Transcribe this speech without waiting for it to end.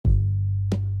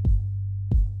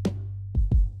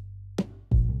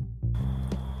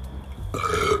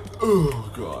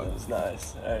Oh, God. That was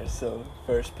nice. Alright, so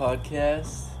first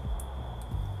podcast.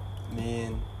 Me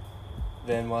and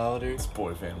Van Wilder. It's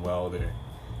boy Van Wilder.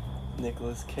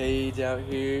 Nicolas Cage out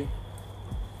here.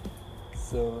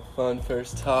 So, fun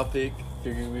first topic.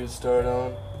 Figured we would start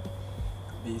on.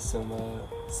 Be some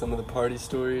of the party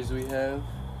stories we have.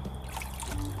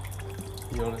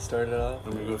 You want to start it off?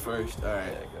 I'm gonna go first.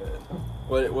 Alright. Yeah,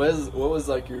 go ahead. What was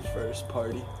like your first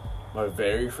party? My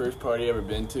very first party I ever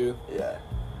been to Yeah.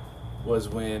 was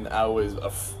when I was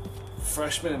a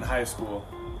freshman in high school.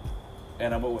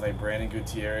 And I went with like Brandon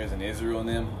Gutierrez and Israel and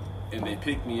them. And they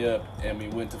picked me up and we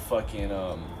went to fucking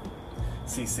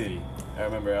C-City. I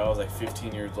remember I was like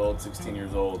 15 years old, 16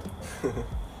 years old.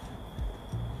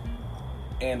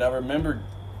 And I remember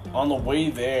on the way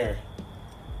there,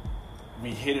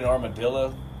 we hit an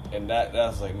armadillo. And that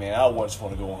was like, man, I just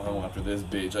want to go home after this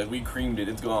bitch. Like, we creamed it.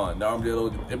 It's gone. The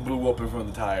armadillo, it blew up in front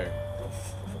of the tire.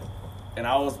 And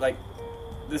I was like,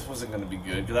 this wasn't going to be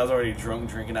good. Because I was already drunk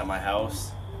drinking at my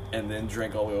house. And then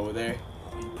drank all the way over there.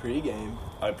 Pre-game.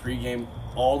 I pre-gamed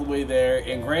all the way there.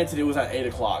 And granted, it was at 8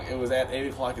 o'clock. It was at 8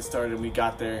 o'clock it started. And we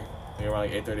got there like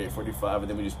around like 8:30, 8:45. And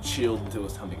then we just chilled until it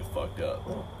was time to get fucked up.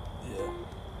 Yeah.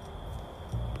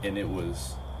 And it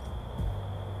was...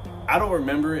 I don't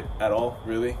remember it at all,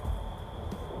 really.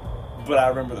 But I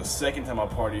remember the second time I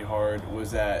partied hard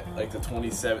was at like the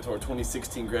 27th or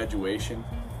 2016 graduation.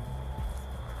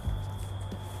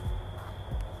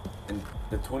 And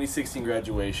the 2016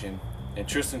 graduation, and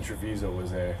Tristan Treviso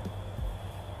was there.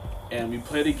 And we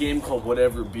played a game called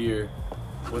Whatever Beer.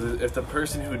 Was if the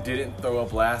person who didn't throw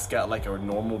up last got like a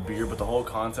normal beer, but the whole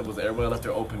concept was everybody left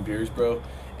their open beers, bro,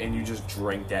 and you just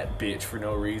drank that bitch for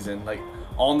no reason. Like,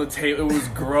 on the table, it was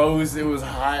gross, it was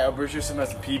hot, I'm pretty sure someone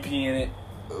had some pee-pee in it.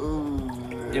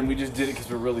 Ooh. And we just did it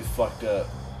because we're really fucked up.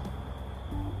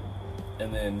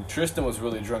 And then Tristan was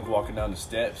really drunk walking down the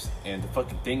steps, and the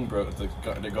fucking thing broke, the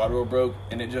guardrail broke,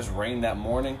 and it just rained that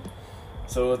morning.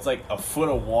 So it's like a foot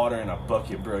of water in a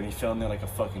bucket, bro, and he fell in there like a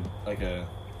fucking, like a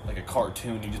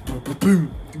cartoon. He just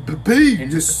boom, and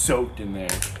just soaked in there.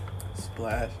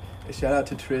 Splash. Hey, shout out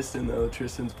to Tristan, though.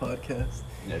 Tristan's podcast.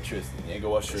 Yeah, Tristan. Yeah,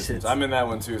 go watch Tristan. Shit's- I'm in that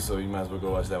one too, so you might as well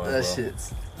go watch that one That as well.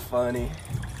 shit's funny.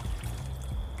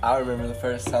 I remember the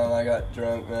first time I got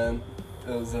drunk, man.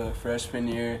 It was a freshman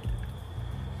year.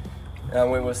 And I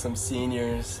went with some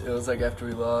seniors. It was like after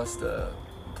we lost a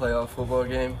playoff football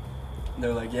game. And they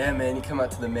were like, yeah, man, you come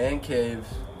out to the man cave.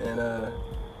 And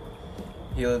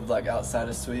he lived like outside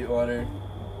of Sweetwater.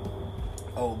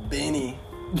 Oh, Benny.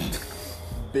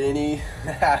 Benny.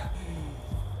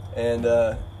 And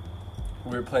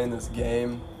we were playing this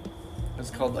game. It was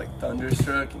called like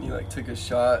Thunderstruck, and you like took a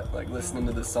shot, like listening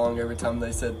to the song every time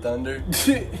they said thunder.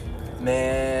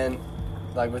 Man,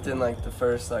 like within like the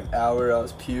first like hour, I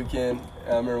was puking.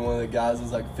 I remember one of the guys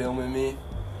was like filming me.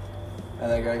 I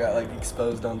think I got like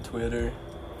exposed on Twitter.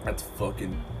 That's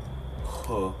fucking.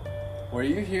 Huh. Were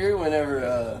you here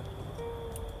whenever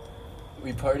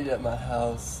we partied at my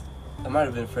house? I might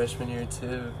have been freshman year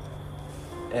too.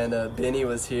 And Benny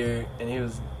was here, and he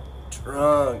was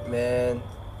drunk, man.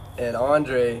 And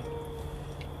Andre,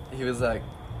 he was like,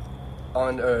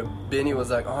 Benny was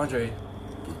like, Andre,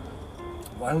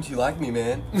 why don't you like me,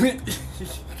 man?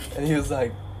 And he was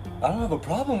like, I don't have a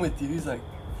problem with you. He's like,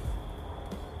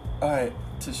 alright,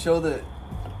 to show that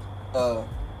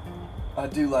I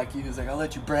do like you, he was like, I'll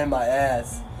let you brand my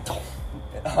ass.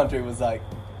 And Andre was like,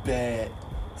 bet.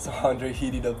 So Andre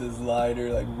heated up this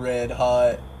lighter, like red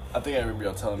hot. I think I remember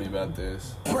y'all telling me about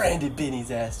this. Branded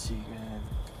Benny's ass cheek, man.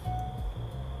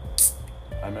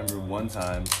 I remember one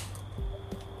time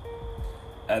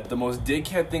at the most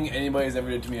dickhead thing anybody's ever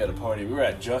did to me at a party. We were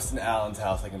at Justin Allen's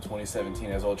house like in 2017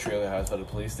 at his old trailer house by the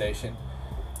police station.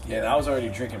 Yeah. And I was already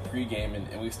drinking pregame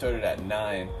and we started at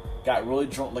 9. Got really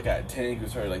drunk like at 10. We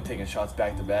started like taking shots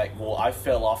back to back. Well, I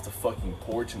fell off the fucking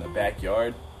porch in the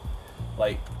backyard.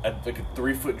 Like a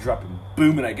 3-foot drop and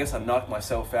boom, and I guess I knocked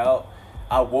myself out.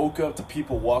 I woke up to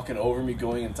people walking over me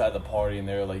going inside the party, and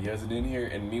they were like, "Is it in here?"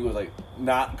 And me was like,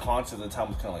 not conscious at the time,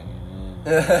 was kind of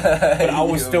like, but I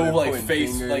was still like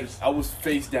I was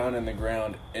face down in the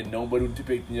ground, and nobody would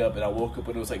pick me up. And I woke up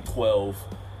and it was like 12,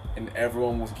 and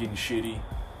everyone was getting shitty,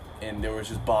 and there was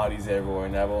just bodies everywhere.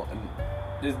 And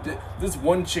this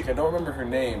one chick, I don't remember her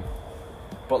name,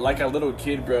 but like a little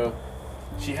kid, bro.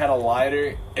 She had a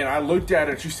lighter, and I looked at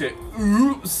her, and she said,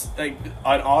 oops, like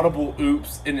an audible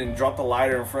oops, and then dropped the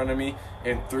lighter in front of me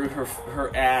and threw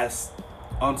her ass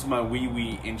onto my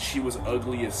wee-wee, and she was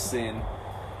ugly as sin.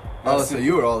 Oh, so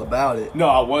you were all about it. No,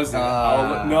 I wasn't.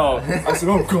 No. I said,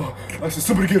 oh, God. I said,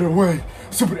 somebody get her away.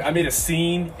 Somebody. I made a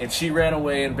scene, and she ran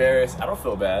away embarrassed. I don't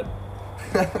feel bad.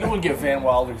 You want to get Van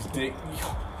Wilder's dick?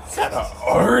 You gotta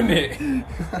earn it.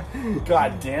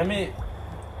 God damn it.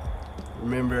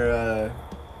 Remember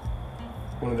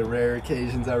one of the rare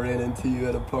occasions I ran into you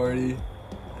at a party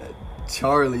at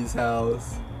Charlie's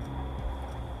house.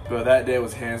 Bro, that day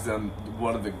was hands down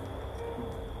one of the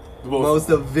Most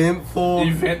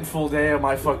eventful day of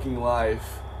my fucking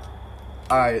life.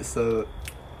 Alright, so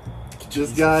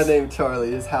this guy named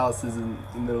Charlie, his house is in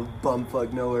the middle of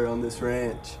bumfuck nowhere on this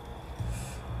ranch.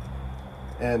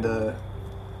 And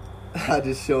I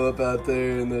just show up out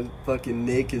there and the fucking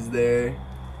Nick is there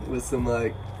with some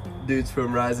like dudes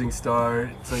from Rising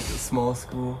Star. It's like a small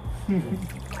school.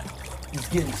 He's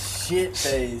getting shit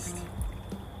faced.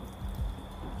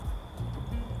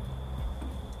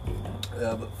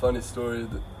 Yeah, but funny story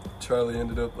that Charlie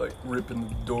ended up like ripping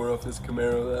the door off his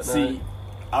Camaro that night. See,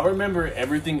 I remember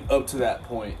everything up to that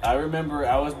point. I remember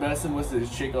I was messing with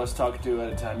this chick I was talking to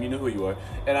at a time. You know who you are.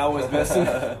 And I was messing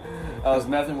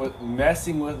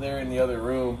with her in the other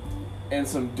room. And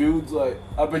some dude's like,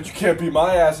 I bet you can't beat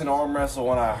my ass in arm wrestle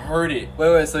when I heard it.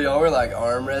 Wait, so y'all were like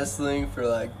arm wrestling for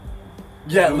like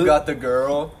who got the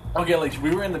girl? Okay, like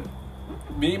we were in the,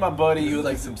 me and my buddy. You were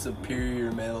like some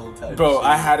superior male type. Bro, shit.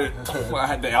 I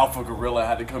had the alpha gorilla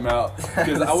had to come out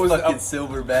because I was fucking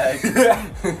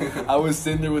silverback. I was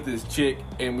sitting there with this chick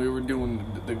and we were doing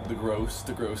the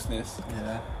grossness.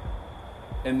 Yeah.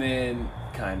 And then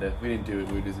we didn't do it.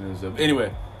 We just moved up.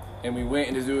 Anyway, and we went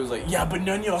and this dude was like, yeah, but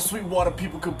none of y'all Sweetwater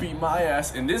people could beat my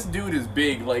ass. And this dude is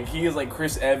big. Like he is like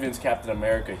Chris Evans, Captain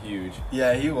America, huge.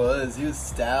 Yeah, he was. He was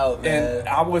stout, man. And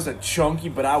I was a chunky,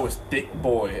 but I was thick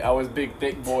boy. I was big,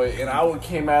 thick boy. And I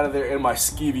came out of there in my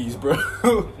skivvies, bro.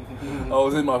 I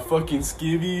was in my fucking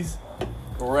skivvies.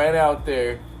 Ran out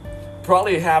there.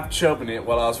 Probably half chubbing it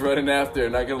while I was running after,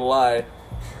 not gonna lie.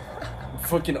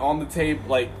 Fucking on the tape,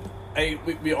 like, hey,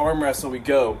 we arm wrestle, we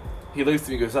go. He looks at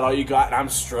me and goes, is that all you got? And I'm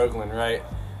struggling, right?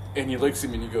 And he looks at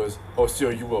me and he goes, oh, so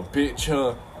you a bitch,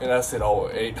 huh? And I said, oh,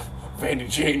 ain't Vandy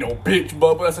J ain't no bitch,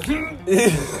 bubba. I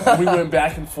said, we went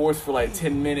back and forth for like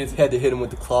 10 minutes. Had to hit him with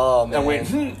the claw, man. And I went,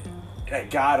 and I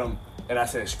got him. And I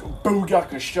said,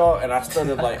 booyaka shot. And I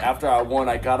started like, after I won,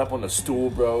 I got up on the stool,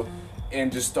 bro,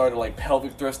 and just started like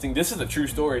pelvic thrusting. This is a true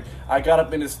story. I got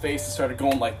up in his face and started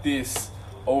going like this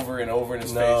over and over in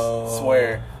his face.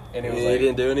 Swear. And it was like, he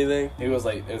didn't do anything? It was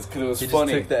like, because it was he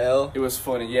funny. He just took the L? It was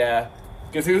funny, yeah.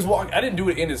 Because he was walking, I didn't do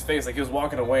it in his face. Like, he was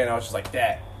walking away, and I was just like,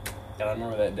 that. And I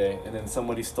remember that day. And then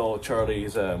somebody stole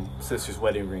Charlie's sister's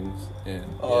wedding rings. And,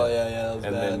 oh, yeah, that was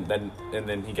bad. And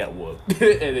then he got whooped.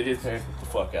 And then his parents beat the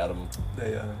fuck out of him.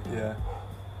 Yeah.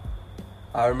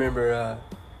 I remember,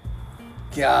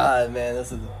 God, man,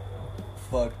 this is a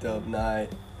fucked up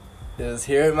night. It was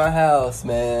here at my house,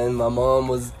 man. My mom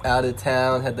was out of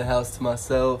town, had the house to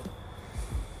myself.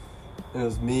 It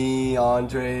was me,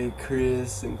 Andre,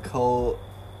 Chris, and Colt.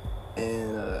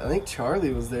 And I think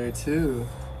Charlie was there too.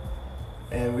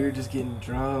 And we were just getting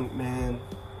drunk, man.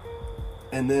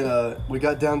 And then we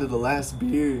got down to the last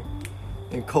beer.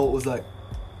 And Colt was like,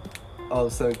 all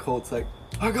of a sudden Colt's like,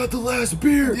 I got the last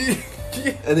beer.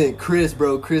 And then Chris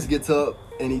gets up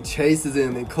and he chases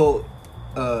him. And Colt,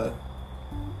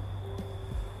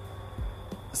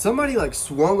 somebody like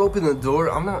swung open the door.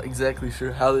 I'm not exactly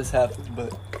sure how this happened,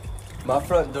 but my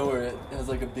front door, it has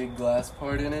like a big glass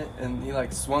part in it, and he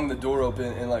like swung the door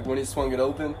open, and like when he swung it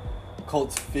open,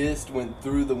 Colt's fist went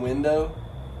through the window,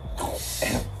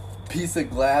 and a piece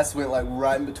of glass went like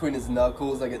right in between his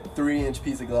knuckles, like a 3-inch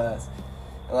piece of glass,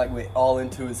 and like went all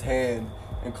into his hand,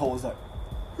 and Colt was like,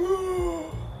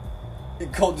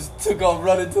 and Colt just took off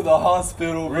running to the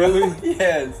hospital. Really?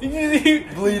 Yes.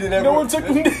 Bleeding everywhere. No one took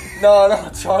him. No,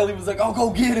 Charlie was like, I'll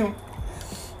go get him.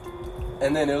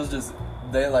 And then it was just,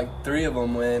 they like 3 of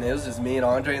them went. It was just me and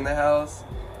Andre in the house.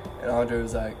 And Andre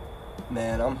was like,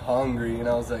 man, I'm hungry. And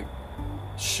I was like,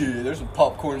 shit, there's some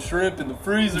popcorn shrimp in the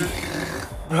freezer.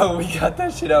 Bro, we got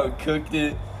that shit out and cooked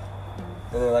it.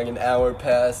 And then like an hour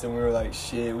passed and we were like,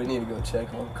 shit, we need to go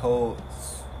check on Colt.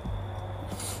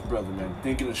 Brother, man,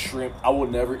 thinking of shrimp, I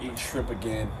would never eat shrimp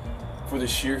again, for the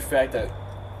sheer fact that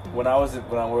when I was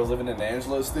living in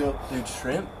Angelo still, dude,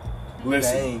 shrimp.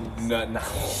 Listen, no.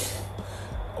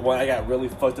 When I got really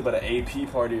fucked up at an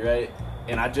AP party, right,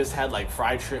 and I just had like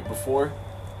fried shrimp before,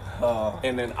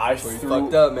 and then I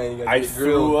fucked up, man. You I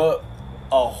threw up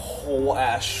a whole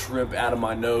ass shrimp out of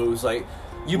my nose, like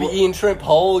you be eating shrimp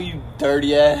whole, you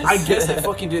dirty ass. I guess I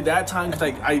fucking did that time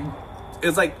because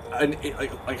it's like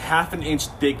half an inch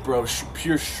thick, bro.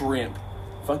 Pure shrimp.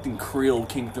 Fucking krill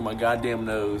came through my goddamn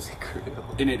nose.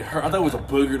 Krill. And it hurt. I thought it was a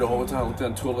booger the whole time. I looked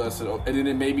down toilet. I said, oh. And then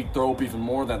it made me throw up even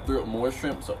more. Then I threw up more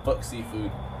shrimp. So fuck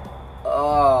seafood.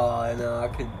 Oh, I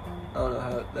know. I don't know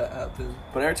how that happened.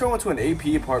 But every time I went to an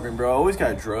AP apartment, bro, I always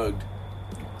got drugged.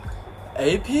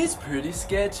 AP's pretty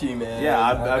sketchy, man. Yeah,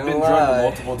 I've Not been gonna drugged lie.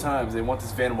 multiple times. They want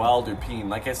this Van Wilder peen.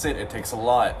 Like I said, it takes a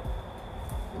lot.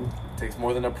 It takes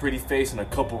more than a pretty face and a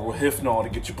couple of Hypnol to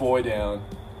get your boy down.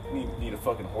 You need a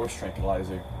fucking horse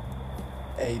tranquilizer.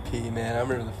 AP, man. I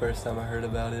remember the first time I heard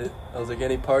about it. I was like,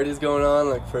 any parties going on?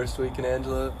 Like, first week in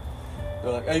Angela.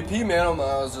 They're like, AP, man. I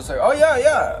was just like, oh,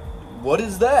 yeah. What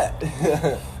is that?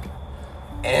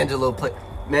 Angelo play.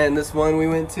 Man, this one we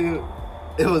went to,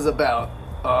 it was about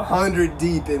 100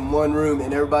 deep in one room,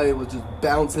 and everybody was just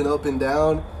bouncing up and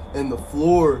down, and the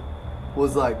floor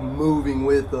was like moving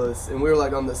with us, and we were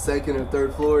like on the second or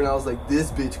third floor, and I was like,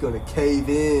 this bitch gonna cave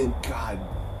in. God.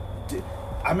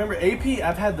 I remember AP,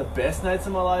 I've had the best nights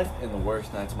of my life and the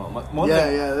worst nights of my life.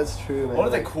 Yeah, that's true, man. One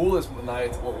of the coolest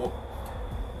nights.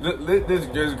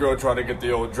 This girl tried to get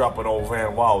the old drop an old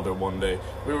Van Wilder one day.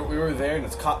 We were there, and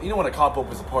it's cop. You know when a cop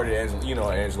opens a party, you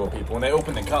know Angelo people. When they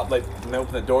open the cop, like when they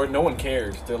open the door, no one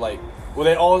cares. They're like, well,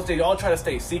 they all try to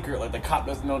stay secret. Like the cop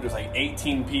doesn't know there's like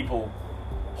 18 people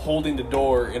holding the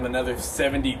door and another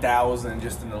 70,000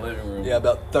 just in the living room. Yeah,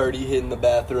 about 30 hitting the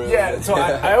bathroom. Yeah, so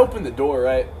I opened the door,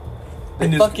 right?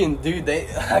 And fucking dude,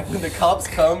 when the cops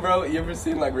come, bro. You ever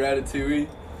seen like Ratatouille?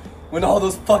 When all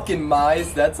those fucking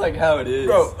mice, that's like how it is.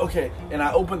 Bro, okay, and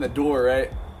I open the door,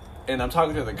 right? And I'm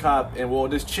talking to the cop, and well,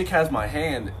 this chick has my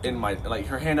hand in my, like,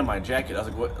 her hand in my jacket. I was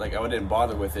like, what? Like, I didn't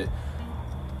bother with it.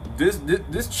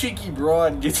 This cheeky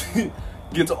broad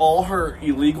gets all her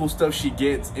illegal stuff she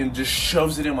gets and just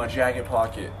shoves it in my jacket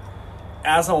pocket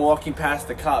as I'm walking past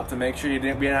the cop to make sure we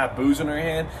didn't have booze in her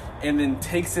hand, and then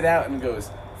takes it out and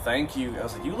goes, thank you. I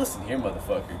was like, you listen here,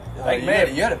 motherfucker. Like, man,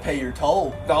 you gotta pay your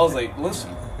toll. I was like,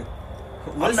 listen.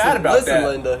 I'm mad about that.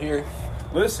 Listen, Linda, here.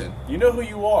 Listen, you know who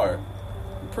you are.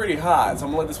 You're pretty hot, so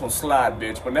I'm gonna let this one slide,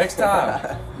 bitch. But next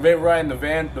time, you ain't riding the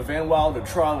Van Wilder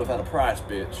Tron without a price,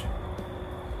 bitch.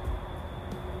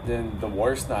 Then the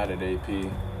worst night at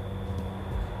AP.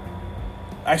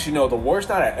 Actually, no, the worst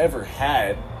night I ever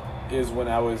had is when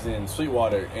I was in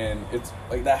Sweetwater, and it's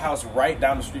like that house right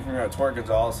down the street from here at Tori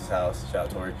Gonzalez's house. Shout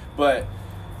out Tori.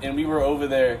 And we were over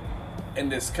there. And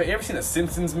this, you ever seen a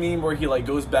Simpsons meme where he like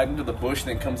goes back into the bush and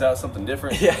then comes out something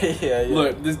different? Yeah.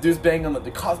 Look, this dude's banging on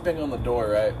the cop's banging on the door,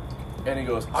 right? And he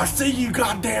goes, I see you,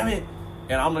 goddammit!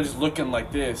 And I'm just looking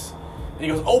like this. And he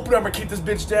goes, open up or kick this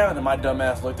bitch down. And my dumb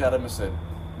ass looked at him and said,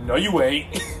 no, you ain't.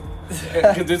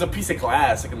 Because there's a piece of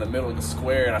glass like in the middle of the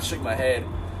square, and I shook my head.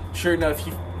 Sure enough,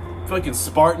 he fucking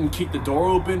Spartan kicked the door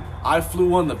open. I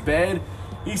flew on the bed.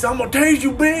 He said, I'm gonna tase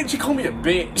you, bitch. He called me a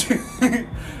bitch.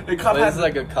 The cop was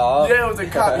like a cop? Yeah, it was a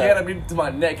cop. He had me to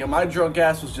my neck, and my drunk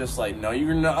ass was just like, no,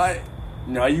 you're not.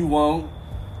 No, you won't.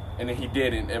 And then he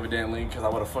didn't, evidently, because I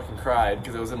would have fucking cried,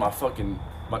 because it was in my fucking,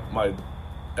 my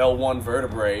L1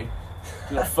 vertebrae.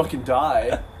 I'm gonna fucking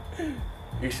die.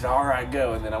 He said, all right,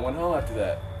 go. And then I went home after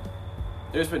that.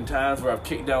 There's been times where I've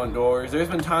kicked down doors. There's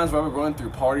been times where I've been running through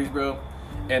parties, bro.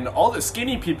 And all the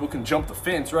skinny people can jump the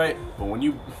fence, right? But when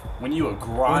you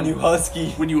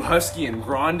husky and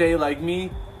grande like me,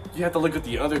 you have to look at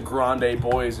the other grande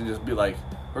boys and just be like,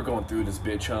 we're going through this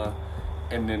bitch, huh?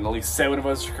 And then at least 7 of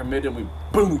us are committed, and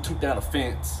we took down a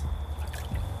fence.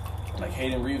 Like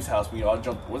Hayden Reeves' house, we all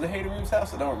jumped. Was it Hayden Reeves'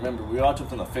 house? I don't remember. We all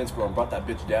jumped on the fence, bro, and brought that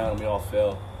bitch down, and we all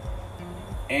fell.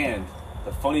 And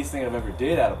the funniest thing I've ever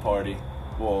did at a party,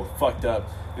 well, fucked up,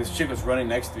 this chick was running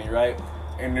next to me, right?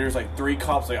 And there's like 3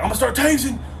 cops like, I'm gonna start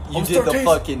tasing. You did the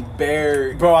fucking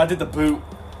bear. Bro, I did the boot.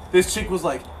 This chick was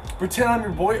like, pretend I'm your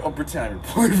boy. Oh, pretend I'm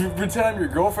your boy. Pretend I'm your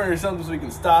girlfriend or something so we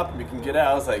can stop and we can get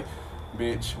out. I was like,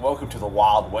 bitch, welcome to the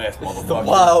Wild West, motherfucker.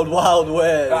 The Wild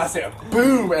West. And I said,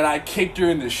 boom, and I kicked her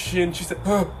in the shin. She said,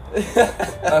 huh.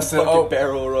 I said, oh,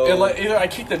 barrel roll. And like either I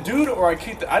kicked the dude or I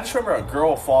just remember a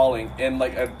girl falling and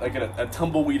like a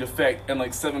tumbleweed effect, and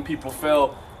like 7 people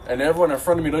fell. And everyone in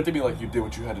front of me looked at me like, you did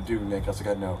what you had to do, Nick. I was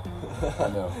like, I know.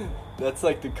 That's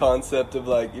like the concept of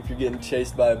like, if you're getting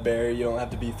chased by a bear, you don't have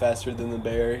to be faster than the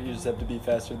bear. You just have to be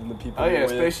faster than the people. Oh yeah,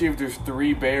 especially if there's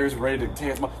 3 bears ready to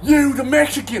chase you, the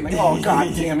Mexican. Like, oh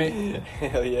god damn it.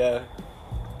 Hell yeah,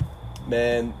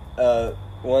 man.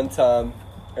 One time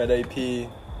at AP,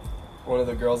 one of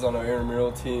the girls on our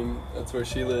intramural team, that's where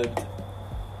she lived,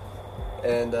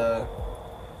 and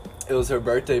it was her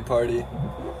birthday party.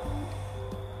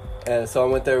 And so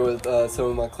I went there with some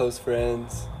of my close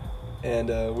friends, and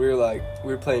we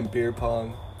were playing beer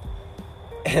pong.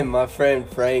 And my friend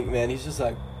Frank, man, he's just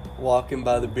like walking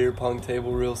by the beer pong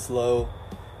table real slow.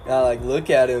 And I like look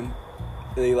at him,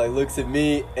 and he like looks at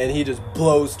me, and he just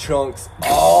blows chunks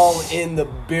all in the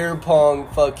beer pong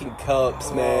fucking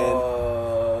cups,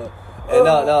 man. And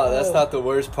no, that's not the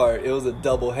worst part. It was a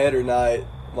double header night.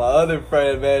 My other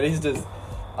friend, man,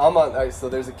 I'm on. Alright, so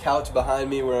there's a couch behind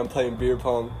me where I'm playing beer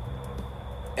pong,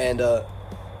 and a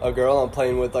girl I'm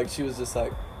playing with, like, she was just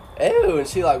like, ew, and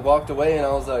she like walked away, and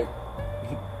I was like,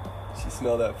 she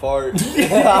smelled that fart.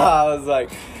 I was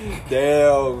like,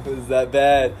 damn, is that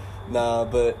bad? Nah,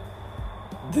 but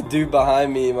the dude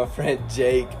behind me, my friend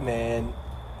Jake, man,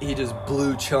 he just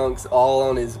blew chunks all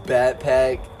on his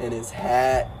backpack and his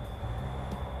hat,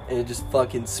 and it just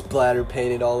fucking splatter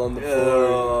painted all on the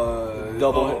floor.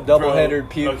 Double-header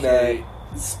puke night.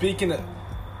 Speaking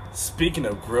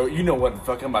of gross, you know what the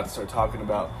fuck I'm about to start talking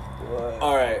about. What?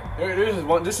 All right,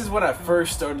 this is when I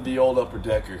first started the old upper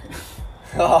decker.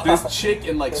 This chick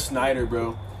in like Snyder,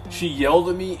 bro. She yelled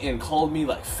at me and called me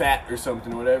like fat or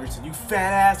something or whatever. She said, "You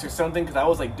fat ass" or something, because I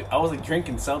was like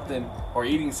drinking something or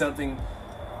eating something.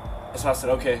 So I said,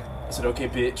 okay. I said, okay,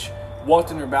 bitch.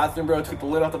 Walked in her bathroom, bro. Took the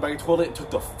lid off the back of the toilet and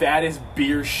took the fattest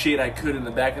beer shit I could in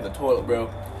the back of the toilet, bro.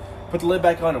 Put the lid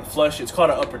back on and flush it. It's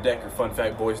called an upper decker. Fun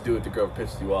fact, boys do it. The girl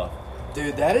pisses you off.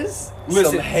 Dude, that is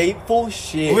some hateful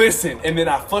shit. Listen, and then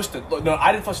I flushed the... No,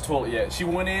 I didn't flush the toilet yet. She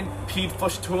went in, peed,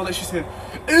 flushed the toilet. She said,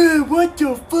 what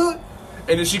the fuck?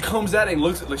 And then she comes out and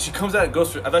looks... Like, she comes out and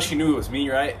goes... I thought she knew it was me,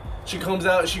 right? She comes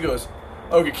out, she goes,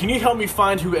 okay, can you help me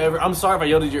find whoever... I'm sorry if I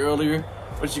yelled at you earlier.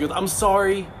 But she goes, I'm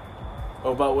sorry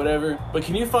about whatever, but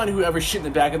can you find whoever shit in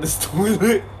the back of this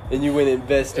toilet? And you went and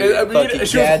invested.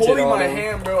 She was holding my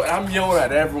hand, bro, and I'm yelling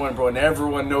at everyone, bro, and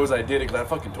everyone knows I did it because I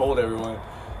fucking told everyone.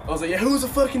 I was like, yeah, who's a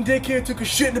fucking dickhead took a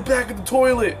shit in the back of the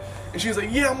toilet? And she was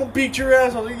like, yeah, I'm gonna beat your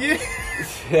ass. I was like, yeah.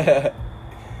 Yeah.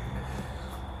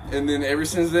 And then ever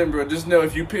since then, bro, just know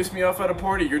if you piss me off at a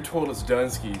party, your toilet's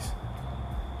Dunskies.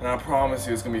 And I promise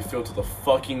you it's gonna be filled to the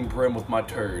fucking brim with my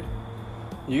turd.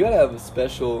 You gotta have a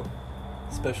special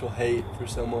hate for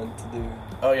someone to do.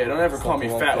 Oh yeah, don't ever call me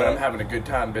something fat like when that. I'm having a good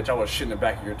time, bitch. I was shit in the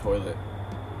back of your toilet.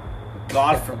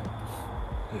 God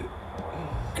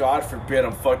forbid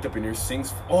I'm fucked up in your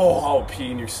sinks. Oh, I'll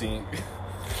pee in your sink.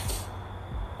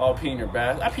 I'll pee in your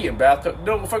bath. I pee in bathtub.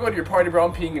 No, if I go to your party, bro,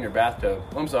 I'm peeing in your bathtub.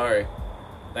 I'm sorry.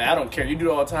 Like, I don't care. You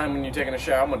do it all the time when you're taking a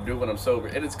shower. I'm gonna do it when I'm sober.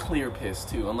 And it's clear piss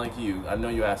too. Unlike you, I know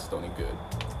your ass don't need good.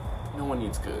 No one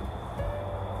needs good.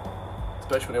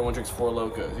 Especially when everyone drinks Four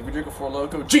Locos. If you drink a Four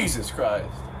Loco, Jesus Christ.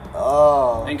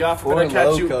 Oh. And God forbid I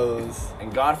catch Locos. you.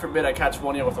 And God forbid I catch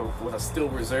one of you with a still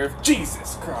reserve.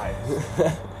 Jesus Christ.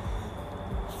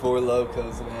 Four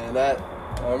Locos, man. I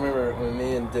remember when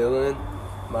me and Dylan,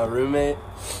 my roommate,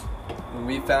 when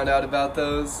we found out about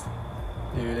those,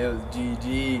 dude, it was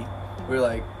GG. We were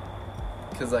like,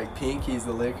 cause like Pinky's,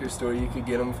 the liquor store, you could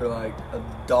get them for like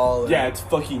 $1. Yeah, it's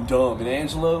fucking dumb. And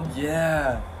Angelo?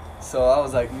 Yeah. So I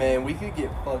was like, man, we could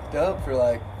get fucked up for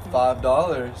like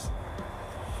 $5.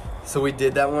 So we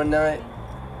did that one night,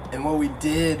 and what we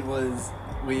did was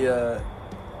we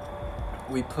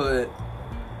put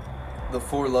the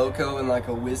Four Loko in like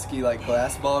a whiskey like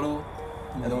glass bottle,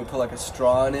 and then we put like a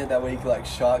straw in it. That way you could like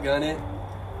shotgun it.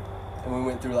 And we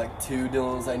went through like 2.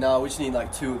 Dylan was like, nah, we just need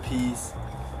like 2 apiece.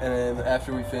 And then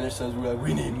after we finished those, we were like,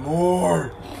 we need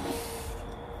more.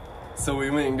 So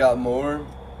we went and got more.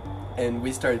 And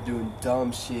we started doing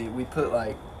dumb shit. We put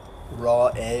like raw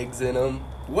eggs in them.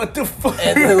 What the fuck?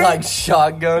 And then like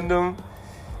shotgunned them.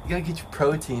 You gotta get your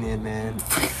protein in, man.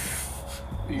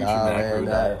 You get your macro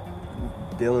diet.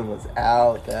 Dylan was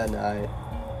out that night.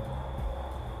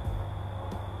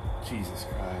 Jesus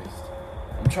Christ.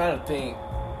 I'm trying to think.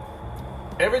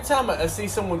 Every time I see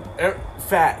someone...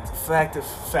 Fact.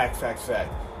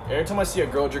 Every time I see a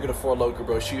girl drinking a Four Loko,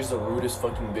 bro, she's the rudest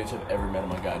fucking bitch I've ever met in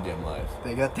my goddamn life.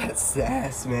 They got that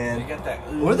sass, man. They got that...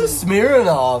 What are the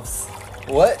Smirnoffs?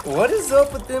 What is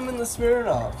up with them and the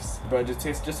Smirnoffs? Bro, it just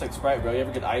tastes just like Sprite, bro. You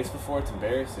ever get ice before? It's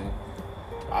embarrassing.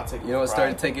 I'll take You know what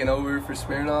started taking over for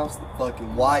Smirnoffs? The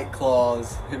fucking White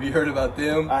Claws. Have you heard about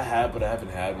them? I have, but I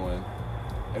haven't had one.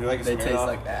 Have you like a They Smirnoff? taste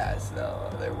like ass.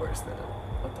 No, they're worse than it.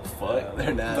 What the fuck?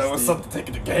 They're nasty. That was something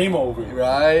taking the game over.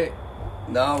 Right?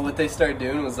 No, what they started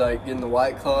doing was like getting the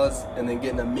White Claws and then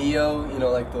getting a Mio, you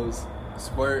know, like those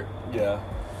squirt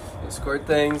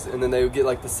things, and then they would get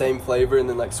like the same flavor and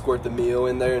then like squirt the Mio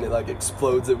in there and it like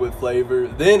explodes it with flavor.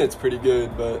 Then it's pretty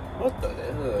good, but What the?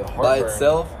 Heartburn. by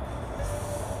itself,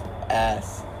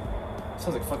 ass.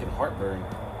 Sounds like fucking heartburn.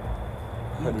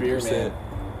 100%. Beer, man.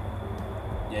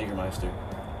 Jägermeister.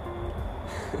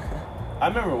 I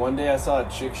remember one day I saw a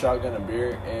chick shotgun a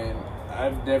beer, and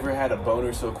I've never had a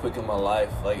boner so quick in my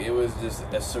life. Like, it was just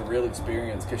a surreal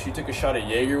experience, because she took a shot of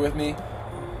Jaeger with me,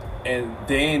 and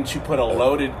then she put a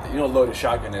loaded, you know what a loaded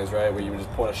shotgun is, right? Where you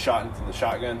just put a shot into the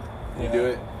shotgun, and you do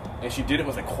it. And she did it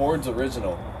with a Coors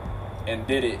Original, and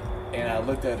did it, And I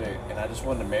looked at her, and I just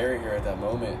wanted to marry her at that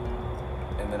moment.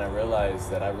 And then I realized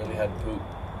that I really had to poop.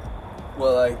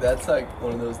 Well, like, that's like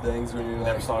one of those things when you're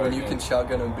Never like, saw her when you again. can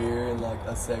shotgun a beer in like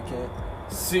a second.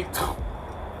 See,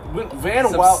 Van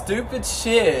Some Wild. stupid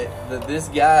shit that this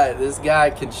guy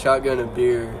can shotgun a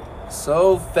beer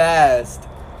so fast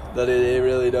that it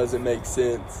really doesn't make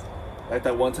sense. Like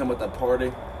that one time at that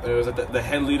party. It was like the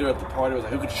head leader at the party was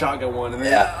like, who could shotgun one? And,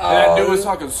 then, Yeah, and that dude oh. was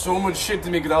talking so much shit to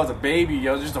me because I was a baby.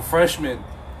 I was just a freshman.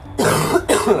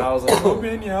 And I was like, oh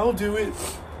man, yeah, I'll do it.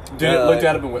 Dude Yeah, looked like-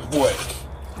 at him and went, what?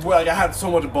 Well, like I had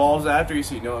so much balls after. He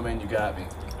said, no man, you got me.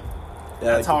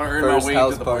 Yeah, That's like how I the earned my first way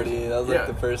house into the party. party. That was Yeah. like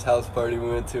the first house party we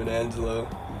went to in Angelo.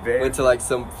 Very- Went to like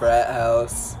some frat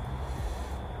house,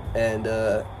 and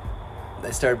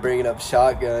they started bringing up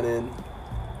shotgunning,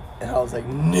 and I was like,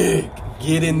 Nick,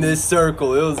 get in this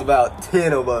circle. It was about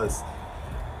 10 of us,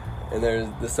 and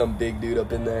there's some big dude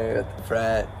up in there at the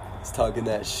frat. He's talking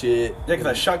that shit. Yeah, because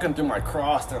I shotgun through my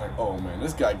cross. They're like, oh man,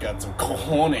 this guy got some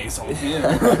cojones on him.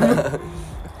 Yeah.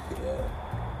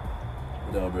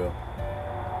 No, bro.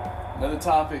 Another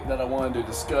topic that I wanted to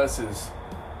discuss is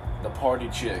the party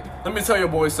chick. Let me tell your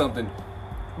boys something.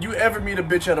 You ever meet a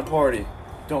bitch at a party,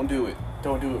 don't do it.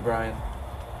 Don't do it, Brian.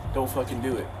 Don't fucking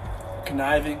do it.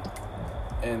 Conniving,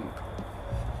 and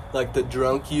Like the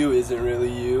drunk you isn't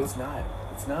really you. it's not.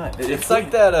 It's not. It's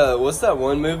like that, what's that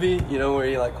one movie, you know, where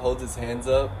he like holds his hands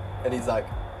up and he's like,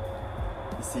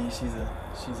 you see, she's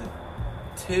a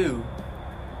 2.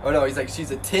 Oh no, he's like,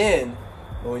 she's a 10.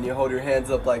 But when you hold your hands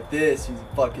up like this, she's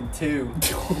a fucking 2.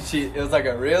 It was like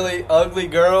a really ugly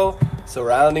girl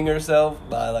surrounding herself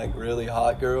by like really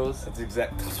hot girls.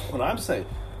 That's what I'm saying.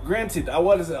 Granted,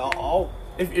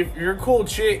 if you're a cool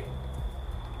chick,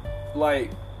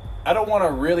 like, I don't want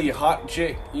a really hot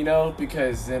chick, you know,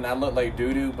 because then I look like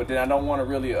doo-doo, but then I don't want a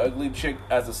really ugly chick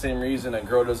as the same reason a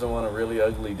girl doesn't want a really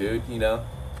ugly dude, you know?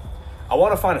 I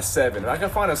want to find a 7. If I can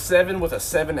find a 7 with a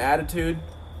 7 attitude,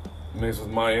 mixed with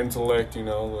my intellect, you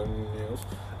know,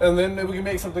 and then we can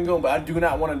make something going, but I do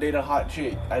not want to date a hot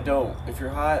chick. I don't. If you're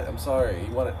hot, I'm sorry.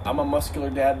 I'm a muscular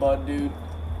dad bod dude,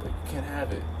 but you can't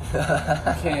have it.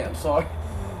 You can't, I'm sorry.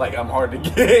 Like, I'm hard to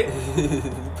get.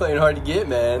 Playing hard to get,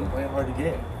 man. Playing hard to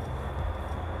get.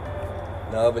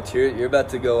 No, but you're about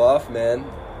to go off, man.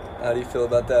 How do you feel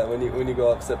about that when you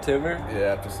go off September?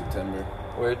 Yeah, after September.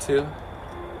 Where to?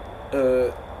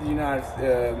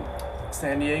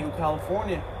 San Diego,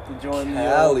 California, to join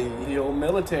Cali. the old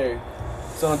military.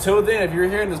 So until then, if you're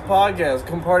hearing this podcast,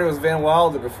 come party with Van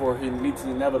Wilder before he meets the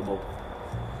inevitable.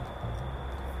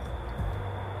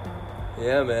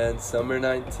 Yeah, man. Summer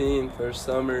 19, first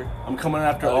summer. I'm coming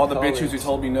after Out of all the college. bitches who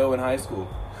told me no in high school.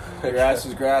 Your ass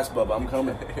is grass, Bubba. I'm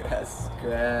coming. Grass.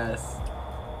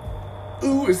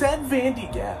 Ooh, is that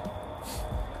Vandy? Yeah.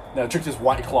 Now drink this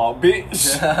White Claw,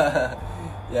 bitch.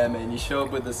 Yeah, man. You show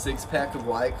up with a 6-pack of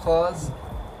White Claws.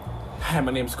 Hi,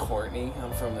 my name's Courtney.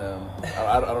 I'm from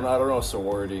I don't know a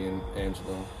sorority in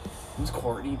Angelo. Who's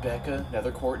Courtney? Becca?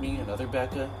 Another Courtney? Another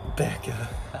Becca? Becca.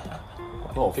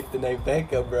 Oh, Pick the name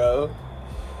Becca, bro.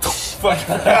 fuck.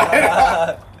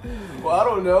 Well, I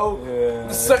don't know. Yeah.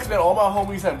 This sucks, man. All my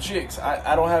homies have chicks.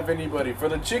 I don't have anybody. For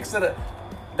the chicks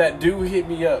that do hit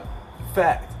me up,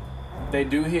 fact, they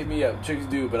do hit me up. Chicks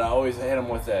do, but I always hit them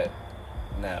with that.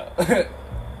 No.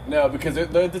 No, because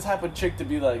they're the type of chick to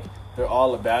be like, they're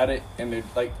all about it. And they're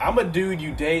like, I'm a dude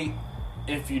you date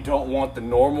if you don't want the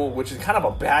normal, which is kind of a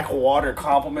backwater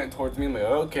compliment towards me. I'm like,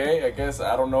 okay, I guess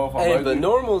I don't know if I'm Hey, ugly. but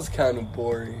normal's kind of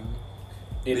boring.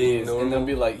 It being is. normal. And they'll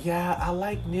be like, yeah, I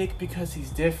like Nick because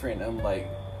he's different. I'm like,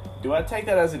 do I take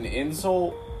that as an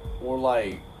insult? Or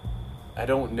like, I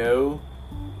don't know.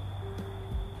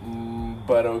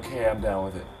 But okay, I'm down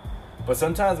with it. But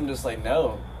sometimes I'm just like,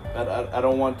 no. I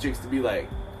don't want chicks to be like,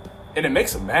 and it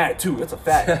makes them mad too. That's a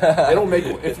fact. They don't make,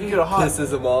 if you get a hot,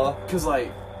 Pisses them off. because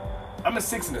like, I'm a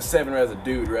 6 and a 7 as a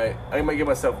dude, right? I might give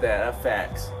myself that. That's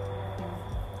facts.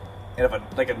 And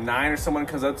if a 9 or someone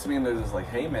comes up to me and they're just like,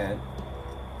 hey man,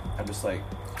 I'm just like,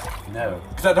 no.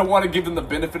 Because I don't want to give them the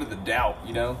benefit of the doubt,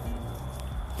 you know?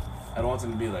 I don't want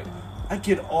them to be like, I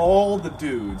get all the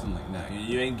dudes. I'm like, nah,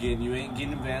 you ain't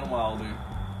getting Van Wilder.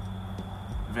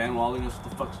 Van Wilder knows what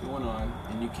the fuck's going on,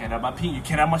 and you can't have my pee, you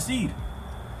can't have my seed.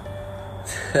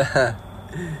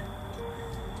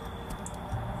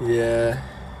 Yeah.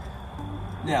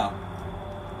 Now,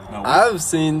 no, I've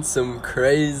seen some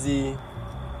crazy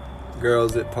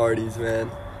girls at parties, man.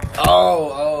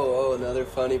 Oh, another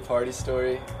funny party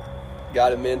story.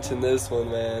 Gotta mention this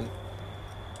one, man.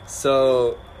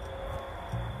 So,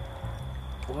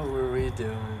 what were we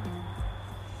doing?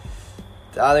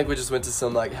 I think we just went to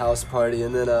some like house party,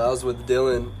 and then I was with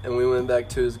Dylan, and we went back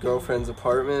to his girlfriend's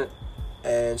apartment.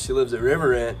 and she lives at River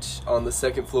Ranch on the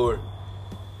 2nd floor.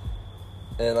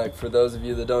 And like for those of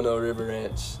you that don't know River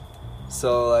Ranch,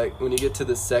 so like when you get to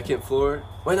the 2nd floor,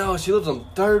 wait no, she lives on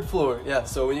the 3rd floor. Yeah,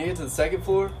 so when you get to the 2nd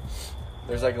floor,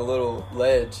 there's like a little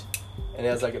ledge, and it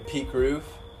has like a peak roof,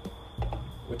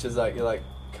 which is like it like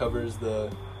covers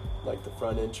the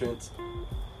front entrance.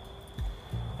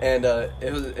 And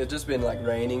it just been like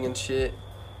raining and shit,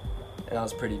 and I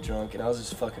was pretty drunk, and I was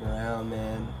just fucking around,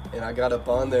 man. And I got up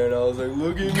on there, and I was like,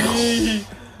 "Look at me,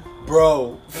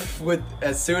 bro!"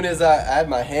 As soon as I had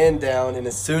my hand down, and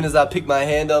as soon as I picked my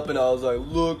hand up, and I was like,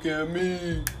 "Look at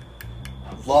me,"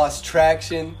 lost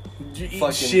traction. Did you eat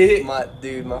Fucking shit? my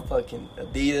fucking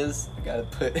Adidas.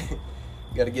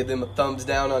 Gotta give them a thumbs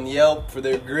down on Yelp for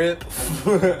their grip.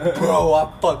 Bro,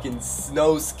 I fucking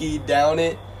snow skied down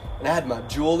it, and I had my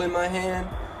jewel in my hand,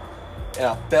 and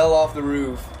I fell off the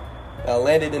roof. And I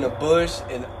landed in a bush,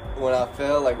 and when I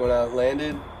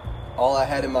landed, all I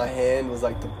had in my hand was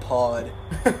like the pod.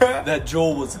 That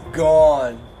jewel was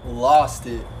gone. Lost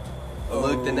it. I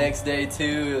looked the next day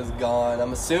too, it was gone.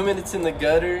 I'm assuming it's in the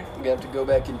gutter. I'm gonna have to go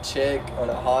back and check on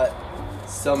a hot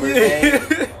summer day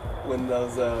when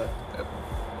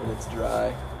it's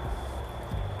dry.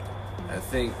 I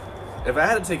think if I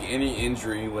had to take any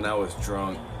injury when I was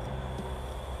drunk,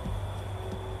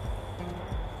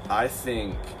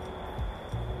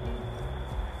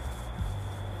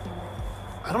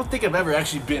 I don't think I've ever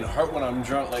actually been hurt when I'm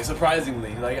drunk. Like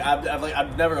surprisingly, like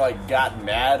I've never like got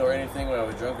mad or anything when I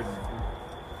was drunk.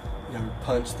 You ever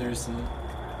punched through some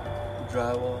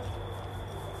drywall?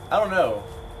 I don't know.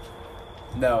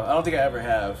 No, I don't think I ever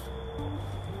have.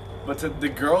 But to the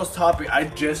girls' topic, I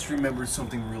just remembered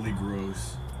something really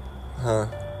gross Huh?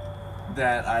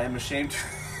 that I am ashamed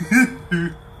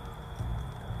to.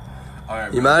 All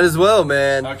right, You might as well,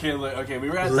 man. Okay, look, okay, we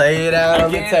were at Lay it out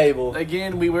on the table.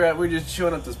 Again, we were just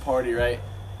showing up this party, right?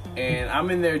 And I'm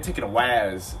in there taking a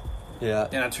waz, Yeah.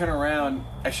 and I turn around.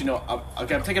 Actually, no,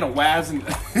 I'm taking a waz in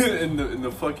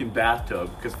the fucking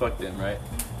bathtub because fuck them, right?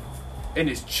 And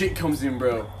this chick comes in,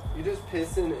 bro. You just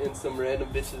pissing in some random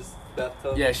bitch's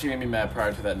bathtub? Yeah, she made me mad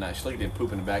prior to that night. She looked at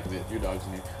poop in the back of it. Your dog's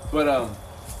in here. But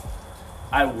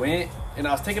I went and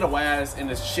I was taking a waz, and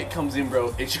this shit comes in,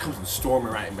 bro, and she comes in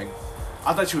storming right, man.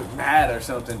 I thought she was mad or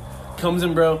something. Comes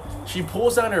in, bro. She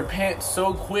pulls down her pants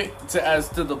so quick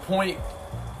to the point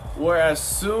where as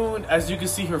soon as you can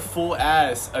see her full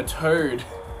ass, a turd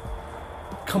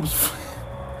comes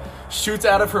shoots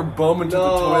out of her bum into the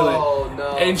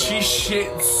toilet. And she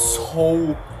shit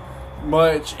so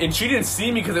much. And she didn't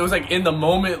see me because it was like in the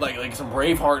moment, like some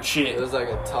Braveheart shit. It was like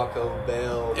a Taco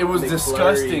Bell. It was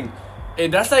disgusting.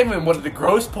 And that's not even the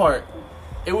gross part.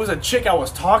 It was a chick I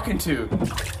was talking to.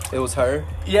 It was her?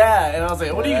 Yeah, and I was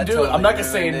like, what are you doing? Totally I'm not going to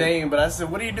say a ruined it. name, but I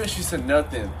said, what are you doing? She said,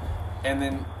 nothing. And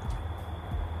then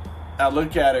I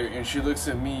look at her, and she looks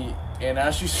at me, and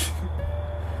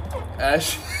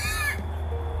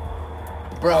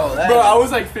Bro, I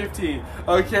was like 15,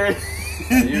 okay?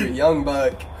 You're a young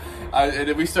buck. And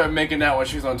then we started making out while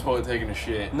she was on the toilet taking a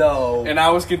shit. No. And I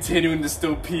was continuing to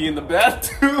still pee in the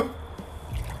bathroom.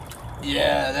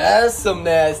 Yeah, that's some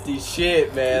nasty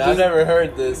shit, man. I've never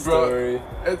heard this story.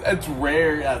 It's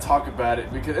rare I talk about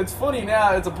it because it's funny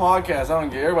now. It's a podcast. I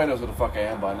don't care. Everybody knows what the fuck I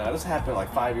am by now. This happened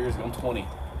like 5 years ago. I'm 20.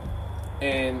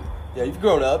 And Yeah, you've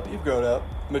grown up.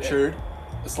 Matured.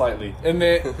 slightly. And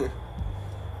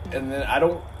then I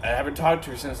haven't talked to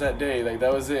her since that day. Like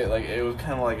that was it. Like it was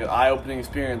kind of like an eye-opening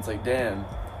experience. Like damn,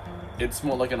 it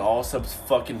smelled like an all-subs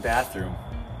fucking bathroom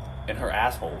in her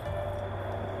asshole.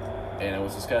 And it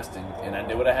was disgusting. And I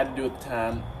did what I had to do at the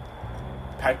time.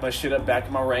 Packed my shit up back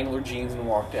in my Wrangler jeans and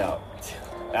walked out.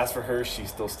 As for her, she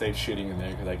still stayed shitting in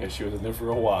there because I guess she was in there for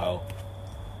a while.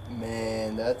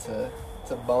 Man, it's a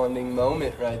bonding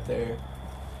moment right there.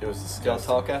 It was Did disgusting.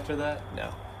 y'all talk after that?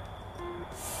 No.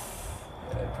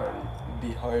 Yeah, it'd probably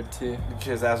be hard to.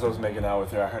 Because as I was making out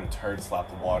with her, I heard a turd slap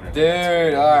the water.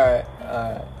 Dude, alright.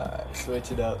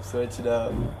 Switch it up.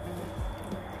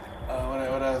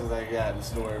 What else did I got in the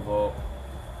story, Bolt?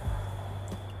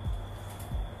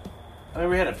 I mean,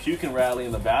 we had a puking rally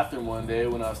in the bathroom one day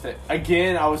when I was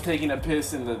I was taking a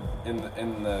piss in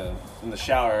the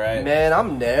shower, right? Man,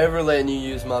 I'm never letting you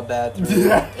use my bathroom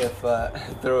if I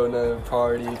throw another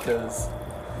party, because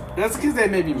That's because they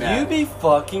made me mad. you be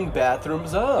fucking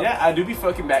bathrooms up. Yeah, I do be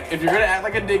fucking back. If you're gonna act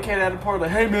like a dickhead at a party,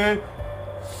 like, hey man,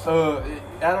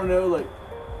 I don't know, like,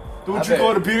 don't you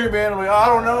go to beer, man? I'm like, I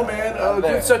don't know, man.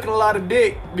 Quit sucking a lot of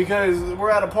dick because we're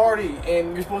at a party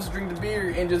and you're supposed to drink the beer,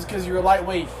 and just because you're a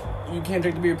lightweight, you can't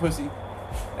drink the beer, pussy.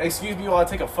 Excuse me while I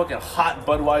take a fucking hot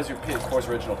Budweiser piss, of course,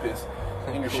 original piss,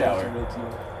 in your shower.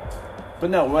 But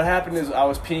no, what happened is I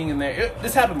was peeing in there.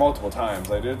 This happened multiple times.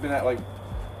 Like, there's been, like,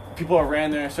 people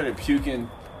ran there and started puking.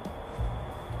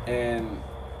 And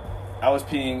I was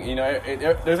peeing, you know,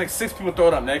 there's like 6 people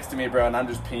throwing up next to me, bro, and I'm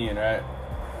just peeing, right?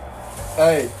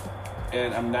 Hey.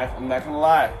 And I'm not gonna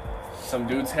lie. Some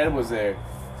dude's head was there.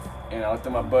 And I looked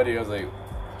at my buddy, I was like,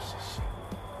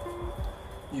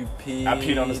 You peed. I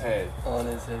peed on his head. On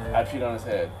his head. I peed on his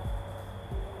head.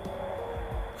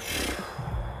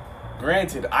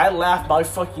 Granted, I laughed my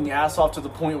fucking ass off to the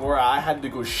point where I had to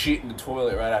go shit in the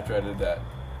toilet right after I did that.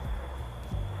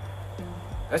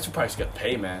 That's your price you gotta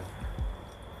pay, man.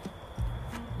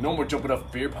 No more jumping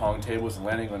off beer pong tables and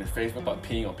landing on your face about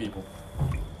peeing on people.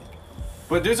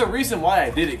 But there's a reason why I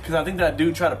did it, because I think that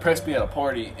dude tried to press me at a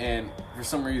party, and for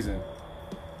some reason.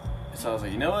 So I was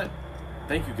like, you know what?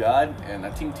 Thank you, God. And I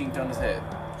ting-tinged on his head.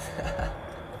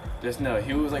 Just know,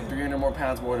 he was like 300 more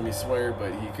pounds more than me, swear,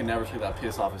 but he could never take that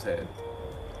piss off his head.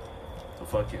 So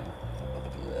fuck him.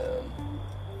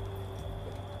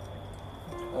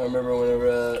 I remember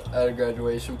whenever at a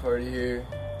graduation party here,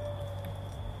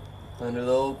 under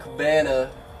the old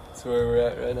cabana, that's where we're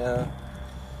at right now.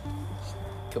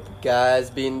 Couple guys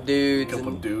being dudes.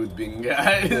 Couple dudes being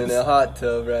guys. In a hot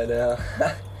tub right now.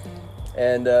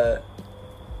 And,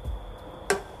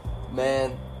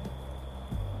 man,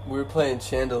 we were playing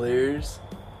Chandeliers,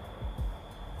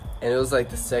 and it was like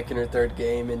the second or third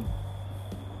game, and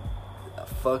I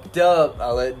fucked up.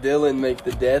 I let Dylan make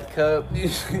the death cup,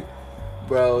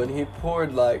 bro, and he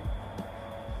poured like,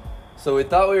 so we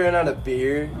thought we ran out of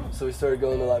beer, so we started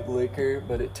going to like liquor,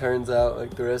 but it turns out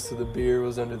like the rest of the beer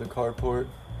was under the carport,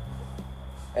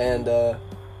 and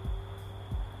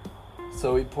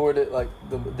so we poured it like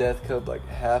the death cup, like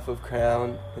half of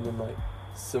Crown, and then like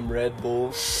some Red Bull,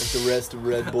 like the rest of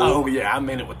Red Bull. Oh yeah, I'm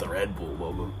in it with the Red Bull,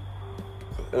 Bobo.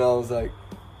 And I was like,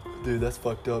 dude, that's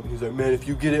fucked up. And he's like, man, if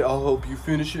you get it, I'll help you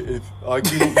finish it. If I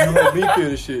get it, you help me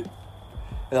finish it.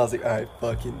 And I was like, alright,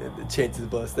 fucking, the chances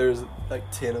of us, there was like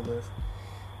 10 of us.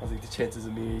 I was like, the chances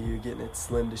of me or you getting it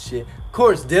slim to shit. Of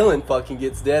course, Dylan fucking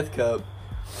gets death cup.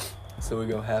 So we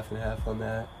go half and half on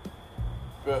that.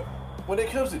 But when it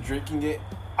comes to drinking it,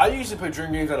 I usually play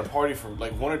drinking games at a party for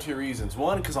like 1 or 2 reasons.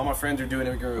 1, because all my friends are doing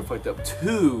it, we're getting real fucked up.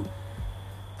 2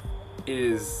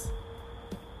 is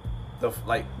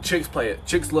chicks play it.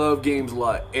 Chicks love games a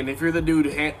lot. And if you're the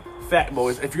dude, fat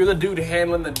boys, if you're the dude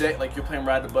handling the deck, like you're playing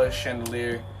Ride the Bus,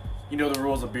 Chandelier, you know the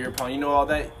rules of beer pong, you know all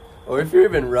that. Or if you're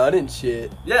even running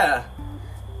shit. Yeah.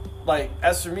 Like,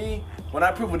 as for me, when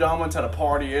I prove a dominance at a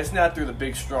party, it's not through the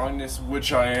big strongness,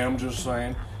 which I am, just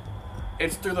saying.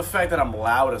 It's through the fact that I'm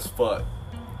loud as fuck.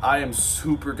 I am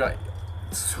super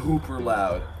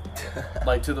loud.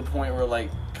 Like, to the point where,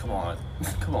 like, come on.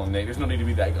 Come on, Nate. There's no need to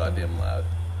be that goddamn loud.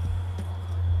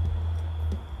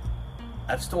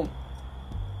 I just don't...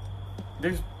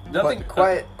 There's nothing...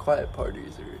 Quiet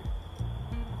parties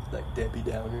are like Debbie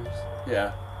Downers.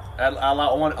 Yeah. I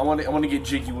want to get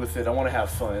jiggy with it. I want to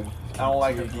have fun. I don't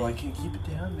like it. Like, can you keep it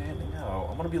down, man? No.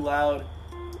 I want to be loud.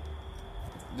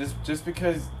 Just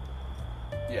because...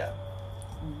 Yeah.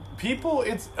 People,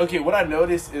 it's... Okay, what I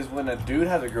notice is when a dude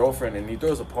has a girlfriend and he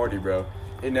throws a party, bro,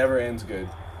 it never ends good.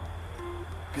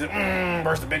 He's like,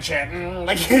 burst the bitch head.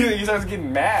 Like, he starts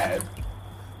getting mad.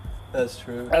 That's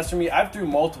true. As for me, I've threw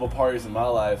multiple parties in my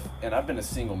life, and I've been a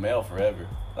single male forever.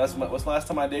 What's the last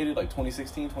time I dated? Like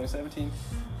 2016, 2017?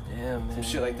 Yeah, man. Some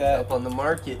shit like that. Up on the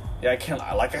market. Yeah, I can't...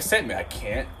 Like I said, man, I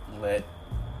can't let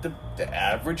the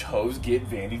average hoes get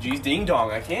Vandy G's ding dong.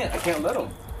 I can't let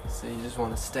them. So you just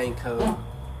want to stank hoe.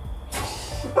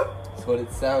 That's what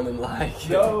it sounded like.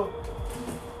 No.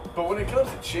 But when it comes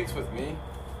to chicks with me,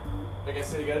 like I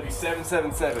said, you gotta be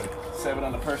 777. 7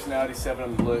 on the personality, 7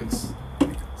 on the looks,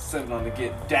 7 on the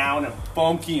get down and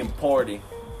funky and party.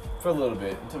 For a little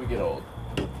bit, until we get old.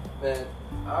 Man,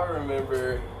 I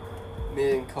remember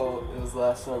me and Colt, it was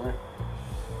last summer.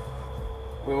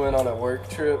 We went on a work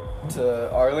trip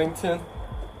to Arlington.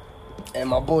 And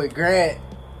my boy Grant,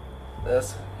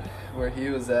 that's where he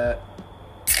was at.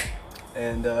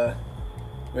 And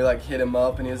we like hit him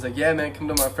up and he was like, yeah man, come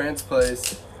to my friend's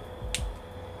place.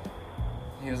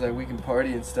 He was like, we can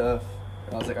party and stuff.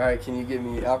 And I was like, alright, can you get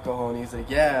me alcohol? And he's like,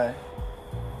 yeah.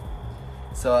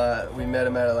 So we met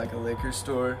him at like a liquor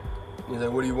store. And he's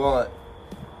like, what do you want?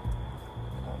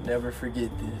 I'll never forget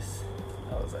this.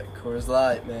 I was like, Coors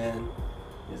Light, man.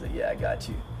 He's like, yeah, I got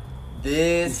you.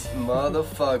 This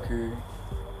motherfucker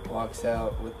walks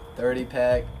out with a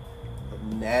 30-pack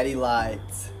of Natty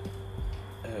Lights.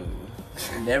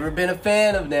 Never been a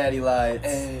fan of Natty Lights.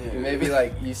 Maybe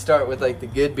like you start with like the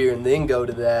good beer and then go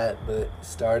to that, but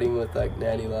starting with like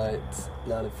Natty Lights,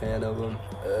 not a fan of them.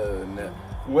 No.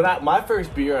 My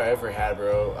first beer I ever had,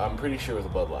 bro, I'm pretty sure it was a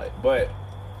Bud Light. But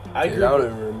I don't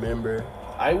even remember.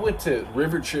 I went to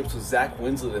river trips with Zach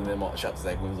Winslet and them all. Shout out to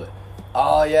Zach Winslet.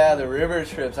 Oh, yeah, the river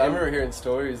trips. I remember hearing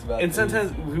stories about And these.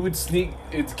 sometimes we would sneak.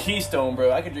 It's Keystone,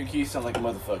 bro. I could drink Keystone like a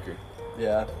motherfucker.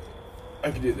 Yeah.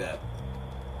 I could do that.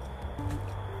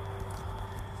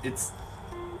 It's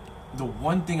the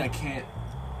one thing I can't.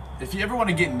 If you ever want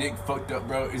to get Nick fucked up,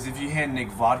 bro, is if you hand Nick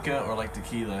vodka or like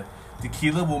tequila.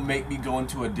 Tequila will make me go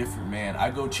into a different man.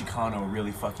 I go Chicano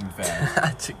really fucking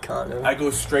fast. Chicano. I go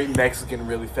straight Mexican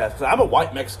really fast. Cause I'm a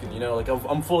white Mexican, you know? Like,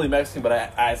 I'm fully Mexican, but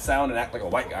I sound and act like a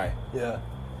white guy. Yeah.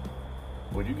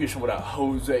 When you get some of that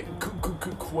Jose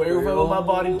Cuervo in my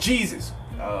body, Jesus!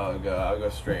 I go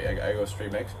straight. I go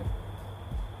straight Mexican.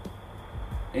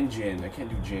 And gin. I can't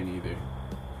do gin either.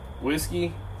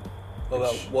 Whiskey.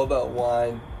 What about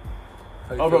wine?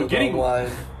 How you Oh, bro, feel about wine.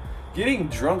 Getting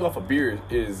drunk off a beer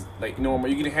is like normal.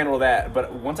 You can handle that,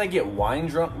 but once I get wine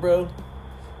drunk, bro,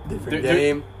 Different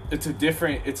game. I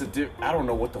don't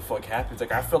know what the fuck happens.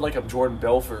 Like, I feel like I'm Jordan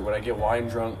Belfort when I get wine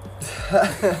drunk.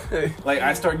 Like,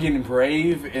 I start getting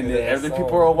brave, and then other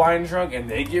people are wine drunk, and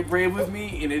they get brave with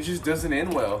me, and it just doesn't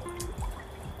end well.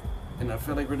 And I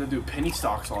feel like we're gonna do penny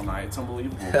stocks all night. It's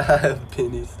unbelievable.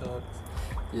 Penny stocks.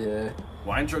 Yeah.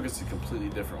 Wine drunk is a completely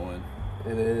different one.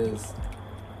 It is.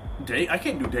 I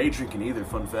can't do day drinking either.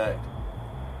 Fun fact.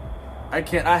 I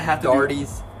can't. I have to.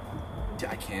 Darties.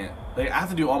 I can't. Like, I have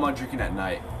to do all my drinking at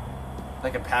night.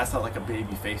 Like, I pass out like a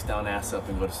baby, face down, ass up,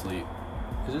 and go to sleep.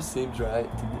 It just seems right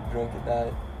to get drunk at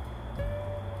night.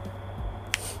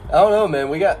 I don't know,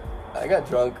 man. I got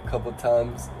drunk a couple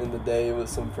times in the day with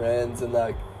some friends, and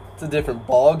like, it's a different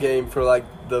ball game for like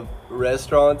the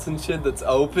restaurants and shit that's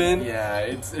open. Yeah,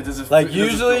 it doesn't. Like, it doesn't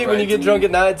usually feel when right you get to drunk me.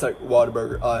 at night, it's like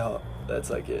Whataburger, IHOP. That's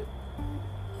like it.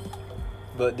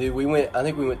 But dude, I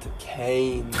think we went to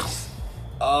Cane's.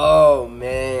 Oh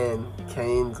man,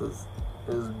 Cane's was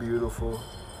beautiful.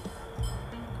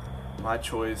 My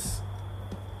choice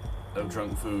of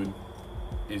drunk food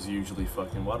is usually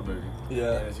fucking Whataburger.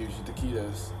 Yeah. And it's usually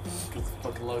taquitos. Because I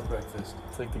fucking love breakfast.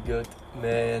 It's like the good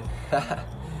man.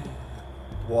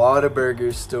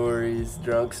 Whataburger stories,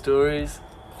 drunk stories.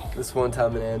 This one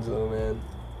time in Angelo, man.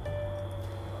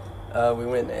 We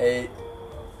went and ate,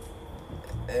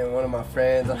 and one of my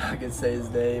friends, I'm not gonna say his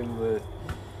name, but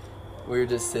we were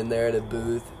just sitting there at a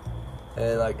booth,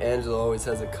 and like Angelo always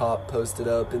has a cop posted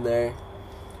up in there.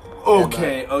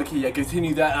 Okay, yeah,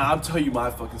 continue that, and I'll tell you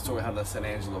my fucking story how the San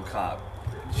Angelo cop.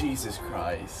 Jesus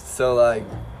Christ. So like,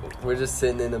 we're just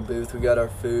sitting in a booth, we got our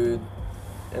food,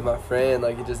 and my friend,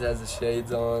 like, he just has his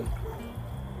shades on,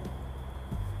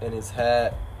 and his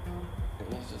hat,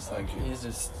 and he's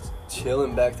just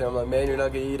chilling back there. I'm like, man, you're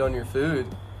not gonna eat on your food.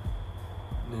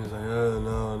 And he was like, oh,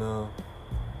 no.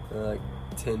 And like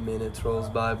 10 minutes rolls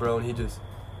by, bro, and he just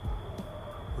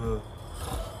and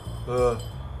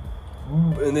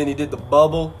then he did the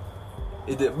bubble.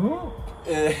 He did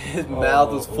and his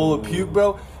mouth was full of puke,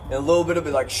 bro, and a little bit of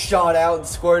it like shot out and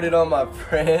squirted on my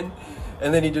friend.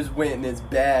 And then he just went in his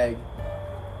bag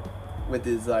with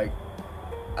his like,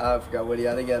 I forgot what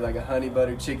I think he had like a honey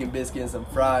butter chicken biscuit and some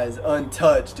fries,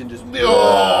 untouched, and just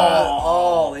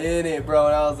all in it, bro.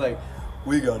 And I was like,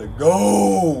 we gotta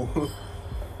go.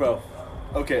 Bro,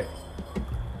 okay.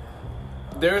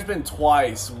 There's been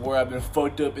twice where I've been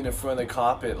fucked up in the front of the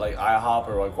cop at like IHOP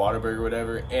or like Whataburger or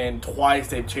whatever, and twice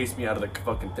they've chased me out of the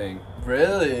fucking thing.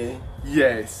 Really?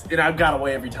 Yes, and I've got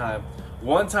away every time.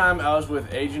 One time I was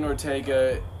with Adrian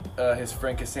Ortega, his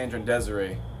friend Cassandra and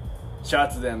Desiree. Shout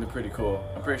out to them, they're pretty cool.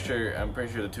 I'm pretty sure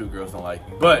the two girls don't like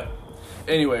me. But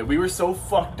anyway, we were so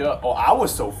fucked up. Oh, I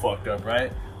was so fucked up,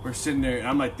 right? We're sitting there and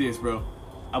I'm like this, bro.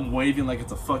 I'm waving like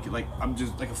it's a fucking, like I'm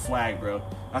just like a flag, bro.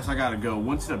 That's I gotta go.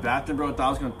 Went to the bathroom, bro. Thought I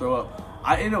was gonna throw up.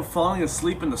 I ended up falling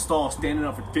asleep in the stall, standing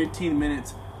up for 15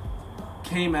 minutes.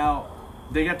 Came out.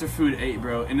 They got their food, ate,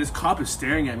 bro. And this cop is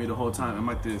staring at me the whole time. I'm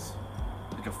like this,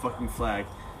 like a fucking flag.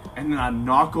 And then I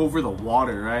knock over the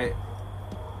water, right?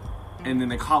 And then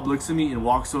the cop looks at me and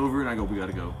walks over, and I go, we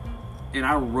gotta go. And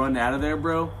I run out of there,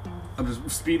 bro. I'm just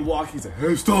speed walking. He's like,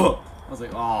 hey, stop. I was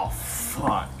like, oh,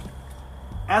 fuck.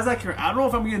 I don't know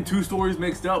if I'm getting two stories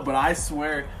mixed up, but I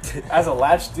swear, as a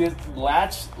last ditch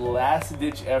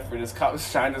effort, this cop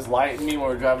shined his light at me when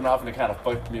we were driving off, and it kind of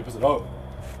fucked me up. I said, oh.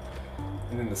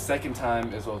 And then the second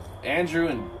time is with Andrew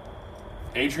and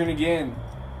Adrian again.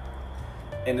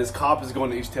 And this cop is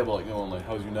going to each table like, going like,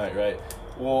 how's your night, right?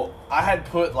 Well, I had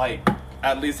put like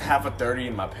at least half a 30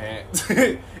 in my pants,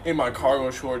 in my cargo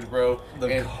shorts, bro. The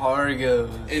cargos.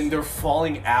 And they're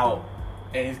falling out,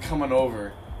 and he's coming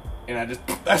over. And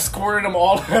I squirted them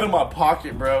all out of my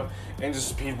pocket, bro, and just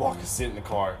speed walk and sit in the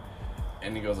car.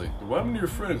 And he goes like, what happened to your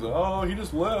friend? He's like, oh, he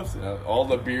just left. And all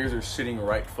the beers are sitting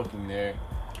right fucking there.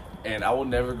 And I will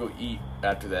never go eat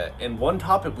after that. And one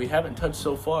topic we haven't touched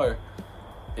so far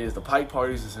is the Pike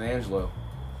parties in San Angelo.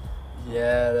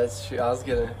 Yeah, that's true.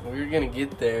 We were gonna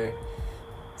get there.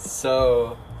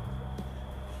 So,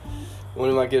 one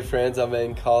of my good friends I met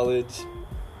in college,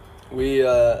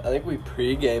 I think we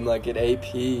pre-gamed like at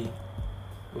AP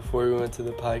before we went to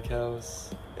the Pike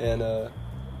House. And,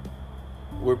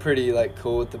 we're pretty like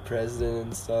cool with the president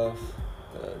and stuff.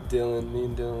 Me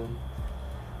and Dylan.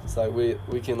 It's like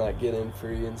we can like get in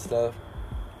free and stuff.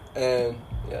 And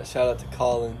yeah, shout out to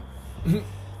Colin.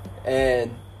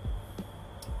 And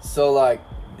so like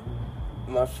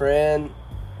my friend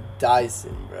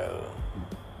Dyson, bro.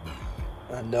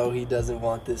 I know he doesn't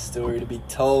want this story to be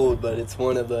told, but it's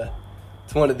one of the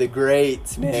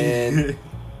greats, man.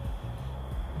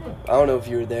 I don't know if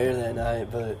you were there that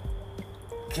night, but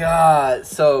God,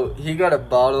 so he got a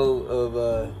bottle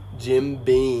of Jim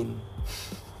Beam.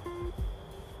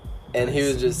 And he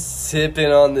was just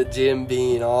sipping on the Jim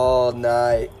Beam all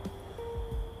night.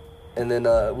 And then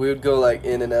we would go like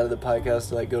in and out of the Pike House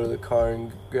to like go to the car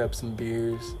and grab some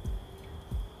beers.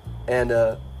 And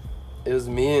it was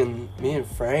me and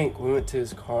Frank. We went to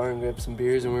his car and grabbed some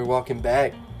beers, and we were walking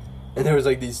back. And there was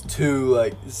like these two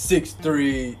like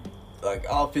 6'3" like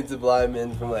offensive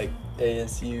linemen from like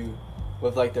ASU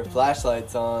with like their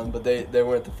flashlights on, but they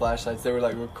weren't the flashlights. They were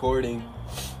like recording.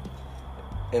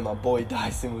 And my boy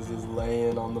Dyson was just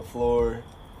laying on the floor,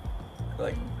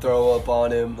 like throw up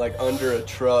on him, like under a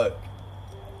truck.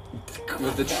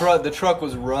 With the truck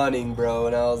was running, bro,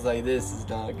 and I was like, this is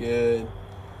not good.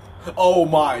 Oh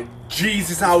my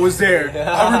Jesus, I was there.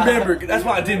 I remember. That's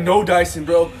why I didn't know Dyson,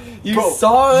 bro. You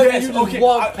saw him? Yes, You just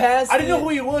walked past I didn't know who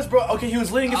he was, bro. Okay, he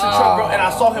was leaning against the truck, bro, and I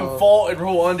saw him fall and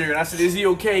roll under, and I said, is he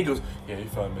okay? He goes, yeah,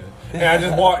 he's fine, man. And I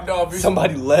just walked off.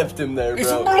 Somebody left him there,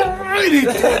 bro.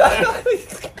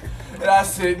 And I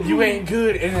said, you ain't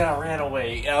good. And then I ran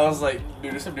away. And I was like,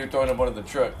 dude, there's some dude throwing up under the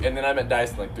truck. And then I met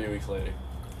Dyson like 3 weeks later.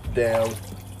 Damn.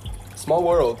 Small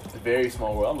world. A very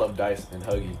small world. I love Dyson and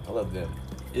Huggy. I love them.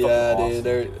 Yeah, Fucking dude. awesome.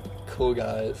 They're cool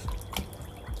guys.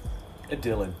 And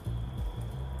Dylan.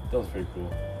 Dylan's pretty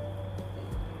cool.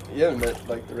 You haven't met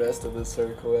like the rest of the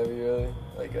circle, have you really?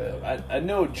 Like I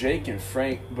know Jake and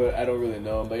Frank, but I don't really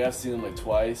know them. Like I've seen them like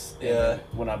twice. Yeah. And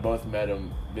when I both met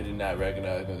them, they did not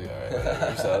recognize me. I was like, all right,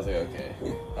 whatever. So I was like, okay,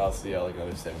 I'll see y'all like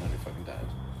another 700 fucking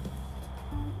times.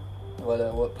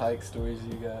 What Pike stories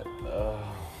you got?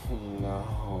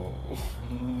 No.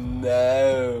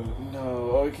 No.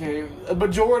 Okay.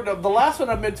 But Jordan, the last one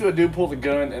I met to a dude pulled a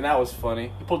gun, and that was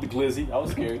funny. He pulled the glizzy. I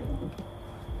was scared.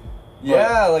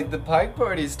 Yeah, like the Pike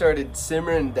party started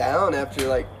simmering down after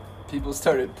like people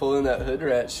started pulling that hood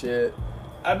rat shit.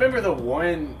 I remember the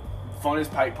one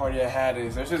funniest Pike party I had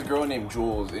is there's this girl named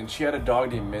Jules, and she had a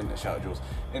dog named Midnight. Shout out Jules.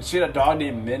 And she had a dog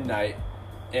named Midnight,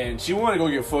 and she wanted to go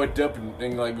get fucked up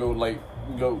and like go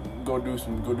do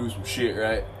some shit,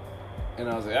 right? And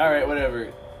I was like, all right,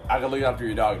 whatever. I can look after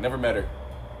your dog. Never met her.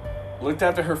 Looked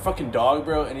after her fucking dog,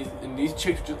 bro, and these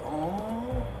chicks just,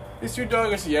 oh, it's your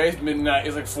dog. I said, yeah, he's Midnight.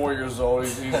 He's like 4 years old.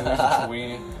 He's a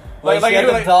tween. Like you had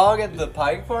a dog at the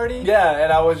Pike party? Yeah,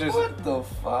 and I was just, what the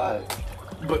fuck?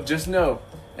 But just know,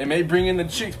 it may bring in the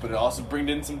chicks, but it also bring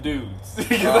in some dudes.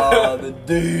 Oh, the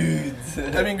dudes.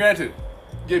 I mean, granted,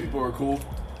 gay people were cool.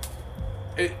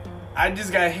 I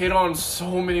just got hit on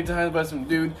so many times by some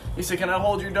dude. He said, can I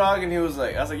hold your dog? And he was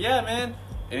like, I was like, yeah, man.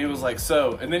 And he was like,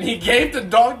 so. And then he gave the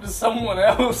dog to someone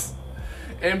else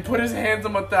and put his hands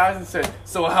on my thighs and said,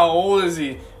 so how old is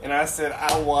he? And I said,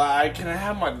 why? Can I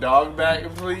have my dog back,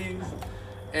 please?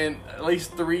 And at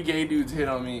least 3 gay dudes hit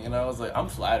on me, and I was like, I'm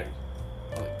flattered.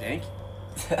 I was like, thank you.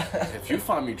 If you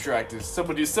find me attractive,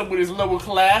 somebody's lower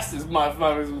class is my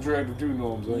find me attractive too, you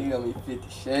know what I'm saying? You got me 50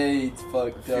 shades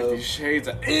fucked 50 up. shades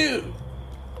of ew.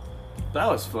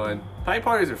 That was fun. Pike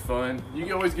parties are fun. You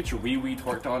can always get your wee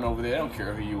twerked on over there. I don't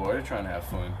care who you are. They're trying to have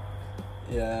fun.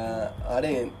 Yeah, I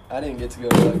didn't get to go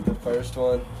to like the first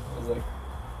one. It was like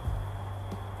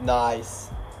nice.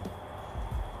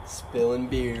 Spilling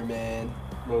beer, man.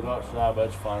 Road hot fly, but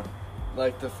it's fun.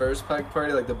 Like the first Pike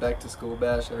party, like the back to school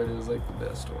bash, I heard it was like the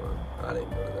best one. I didn't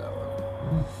go to that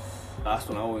one. Last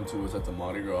one I went to was at the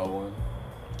Mardi Gras one.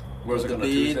 Where was With it on the a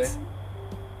beads? Tuesday?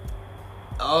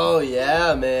 Oh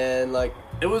yeah, man. Like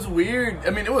It was weird. I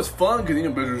mean, it was fun because you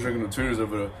know bitches were drinking the tunes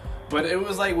over there. But it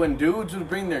was like when dudes would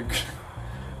bring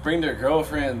their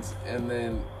girlfriends, and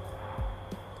then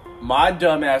my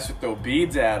dumb ass would throw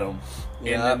beads at them.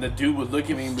 Yeah. And then the dude would look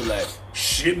at me and be like,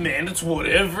 shit, man, it's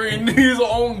whatever. And his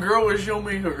own girl would show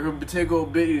me her big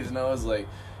old bitties. And I was like,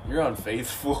 you're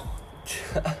unfaithful.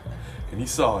 And he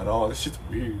saw it all. This shit's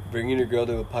weird. Bringing your girl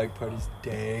to a Pike party's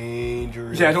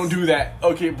dangerous. Yeah, don't do that.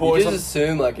 Okay, boys. You just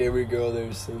assume like every girl there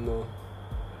assume though.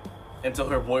 Until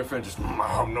her boyfriend just,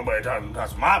 nobody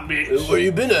touch my bitch. Where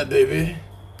you been at, baby?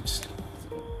 Just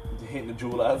hitting the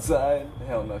jewel outside.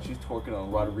 Hell no, she's twerking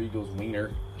on Rodrigo's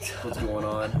wiener. What's going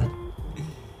on?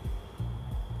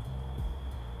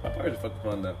 My parties are fucking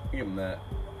fun though. I give them that.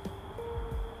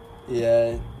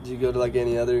 Yeah. Did you go to like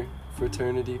any other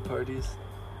fraternity parties?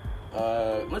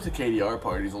 Went to KDR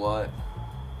parties a lot.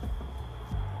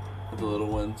 With the little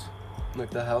ones.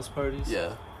 Like the house parties?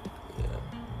 Yeah. Yeah.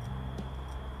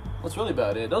 That's really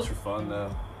about it. Those were fun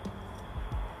though.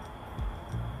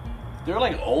 There were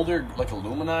like older, like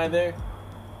alumni there.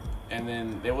 And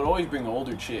then they would always bring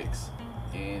older chicks.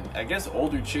 And I guess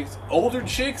older chicks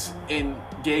and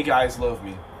gay guys love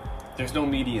me. There's no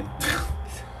median.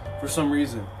 For some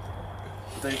reason.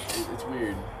 It's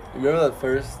weird. You remember that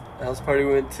first house party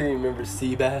we went to? You remember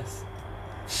Seabass?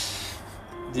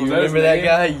 Do you Was that remember his that name?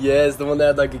 guy? Yes, the one that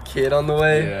had like a kid on the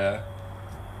way. Yeah.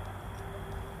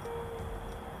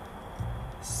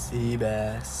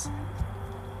 Seabass.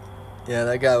 Yeah,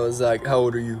 that guy was like, how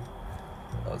old are you?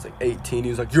 I was like 18. He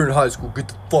was like, you're in high school, get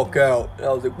the fuck out. And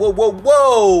I was like, whoa, whoa,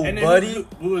 whoa, And then buddy.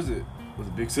 Who was it? Was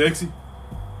it Big Sexy?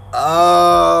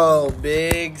 Oh,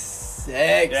 Big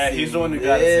Sexy. Yeah, he's the one who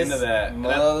got us into that.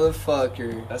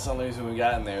 Motherfucker. That's the only reason we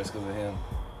got in there is because of him.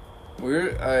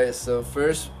 Alright, so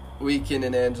first weekend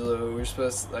in Angelo, we were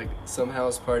supposed to, like, some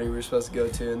house party we were supposed to go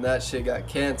to, and that shit got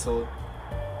canceled.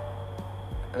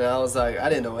 And I was like, I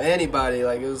didn't know anybody,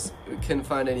 like, we couldn't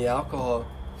find any alcohol.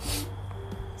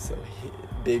 So,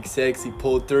 Big Sexy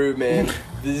pulled through, man.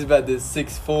 This is about this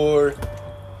 6'4",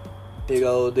 big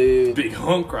old dude. Big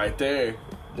hunk right there.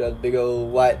 Got a big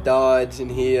old white Dodge, and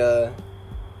he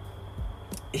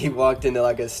walked into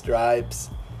like a Stripes,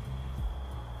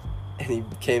 and he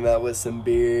came out with some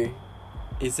beer.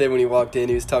 He said when he walked in,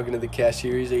 he was talking to the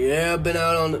cashier. He's like, "Yeah, I've been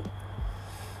out on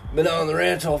the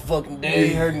ranch all fucking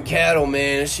day herding cattle,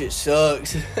 man. This shit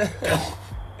sucks." And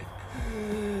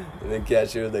the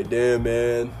cashier was like, "Damn,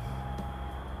 man."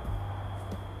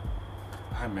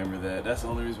 I remember that. That's the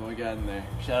only reason we got in there.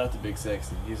 Shout out to Big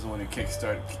Sexy. He's the one who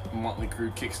Motley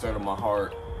Crue kickstarted my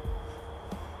heart.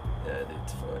 That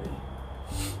it's funny.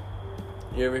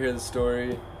 You ever hear the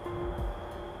story of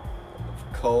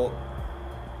Colt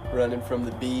running from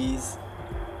the bees?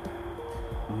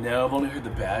 No, I've only heard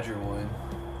the Badger one.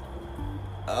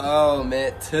 Oh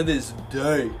man, to this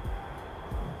day,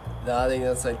 I think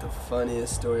that's like the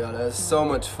funniest story on it. It's so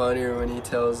much funnier when he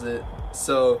tells it.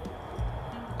 So,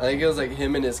 I think it was like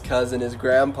him and his cousin, his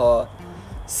grandpa,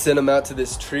 sent him out to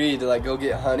this tree to like go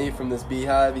get honey from this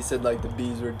beehive. He said like the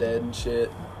bees were dead and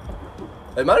shit.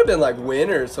 It might have been like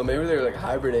winter, so maybe they were like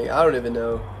hibernating. I don't even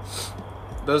know.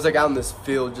 But it was like out in this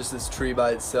field, just this tree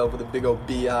by itself with a big old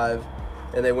beehive.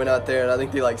 And they went out there and I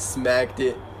think they like smacked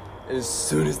it. And as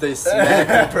soon as they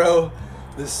smacked it, bro,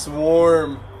 the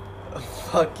swarm of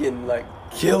fucking like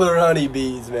killer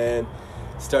honeybees, man,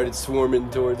 started swarming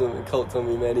towards him. And Colt told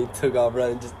me, man, he took off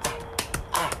running, just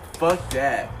Fuck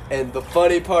that. And the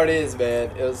funny part is, man,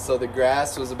 it was so the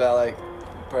grass was about like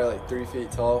probably like 3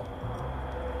 feet tall,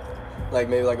 like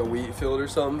maybe like a wheat field or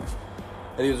something.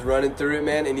 And he was running through it,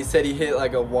 man. And he said he hit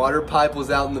like a water pipe was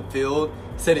out in the field.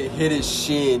 He said it hit his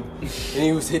shin, and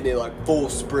he was hitting it like full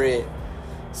sprint.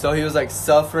 So he was like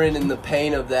suffering in the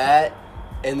pain of that,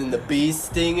 and then the bees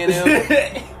stinging him.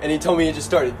 And he told me he just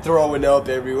started throwing up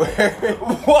everywhere.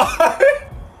 What?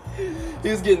 He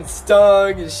was getting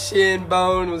stung, his shin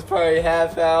bone was probably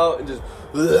half out, and just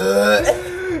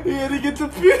He had to get to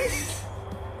peace.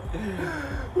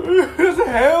 What the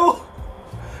hell?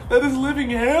 That is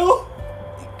living hell?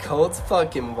 Colt's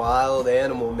fucking wild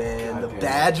animal, man. God the damn.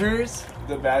 Badgers.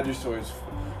 The Badger stories.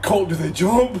 Colt, do they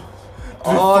jump? Do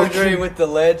they Andre fucking- with the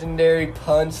legendary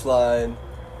punchline.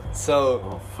 So,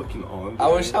 Oh, fucking Andre.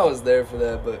 I wish I was there for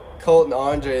that, but Colt and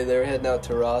Andre, they were heading out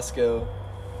to Roscoe,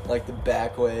 like the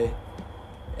back way.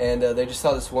 And they just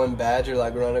saw this one badger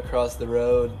like run across the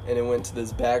road, and it went to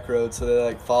this back road, so they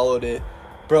like followed it.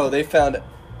 Bro, they found...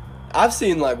 I've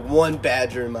seen like one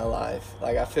badger in my life.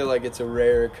 Like, I feel like it's a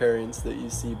rare occurrence that you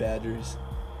see badgers.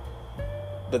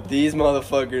 But these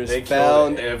motherfuckers They killed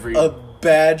found every- a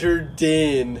badger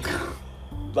den.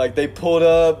 Like, they pulled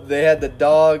up, they had the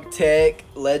dog Tech,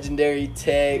 legendary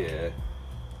Tech, Yeah.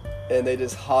 and they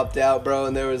just hopped out, bro,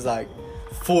 and there was like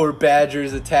 4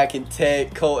 badgers attacking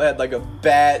Tech. Colt had like a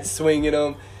bat swinging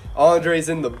him. Andre's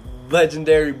in the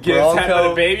legendary Get attacked by Bronco.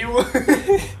 the baby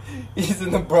one? He's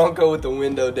in the Bronco with the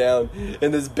window down,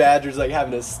 and this badger's like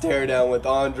having a stare down with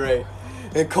Andre,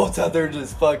 and Colt's out there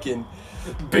just fucking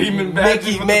beaming badgers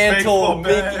Mickey with Mantle, the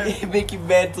baseball bat. Mickey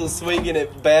Mantle swinging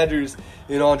at Badgers,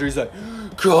 and Andre's like,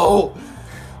 "Go,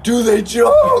 do they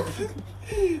jump?"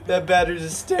 That Badger's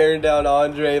just staring down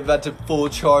Andre, about to full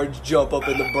charge jump up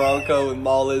in the Bronco and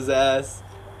maul his ass.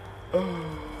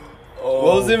 What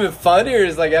was even funnier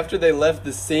is like after they left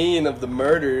the scene of the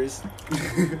murders,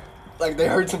 like they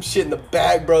heard some shit in the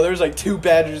bag, bro. There's like 2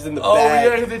 Badgers in the bag.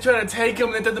 Oh yeah, they tried to take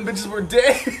him and they thought the bitches were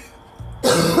dead.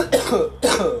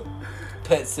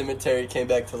 Pet Cemetery came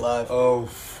back to life. Oh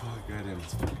fuck, goddamn,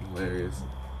 it's fucking hilarious.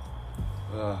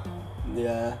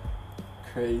 Yeah,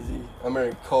 crazy. I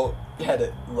remember Colt had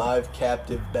a live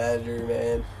captive badger,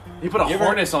 man. He put a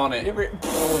harness on it. You ever,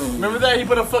 Remember that? He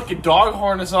put a fucking dog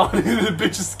harness on it and the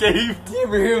bitch escaped. you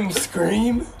ever hear him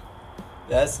scream?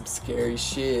 That's some scary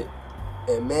shit.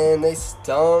 And man, they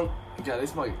stunk. God, they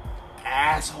smell like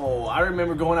asshole. I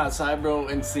remember going outside, bro,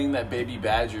 and seeing that baby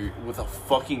badger with a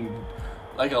fucking,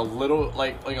 like a little,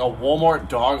 like a Walmart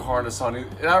dog harness on it.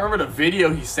 And I remember the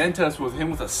video he sent us with him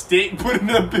with a stick putting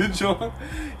that bitch on.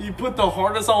 He put the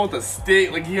harness on with a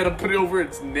stick, like he had to put it over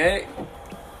its neck.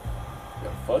 Yeah,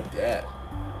 fuck that.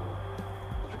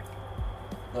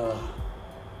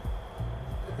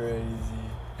 Crazy.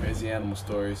 Crazy animal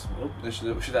stories. Well,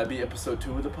 should that be episode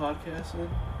 2 of the podcast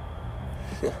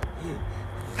then?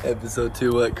 Episode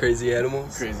 2, what? Crazy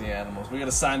animals? Crazy animals. We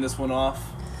gotta sign this one off.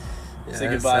 Yeah, Say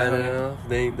goodbye, signing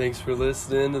honey. off. Thanks for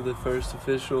listening to the first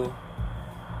official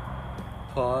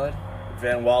pod.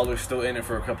 Van Wilder's still in it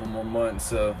for a couple more months,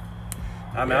 so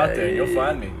I'm out there. You'll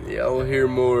find me. Yeah, we'll hear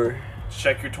more.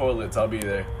 Check your toilets. I'll be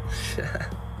there.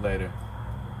 Later.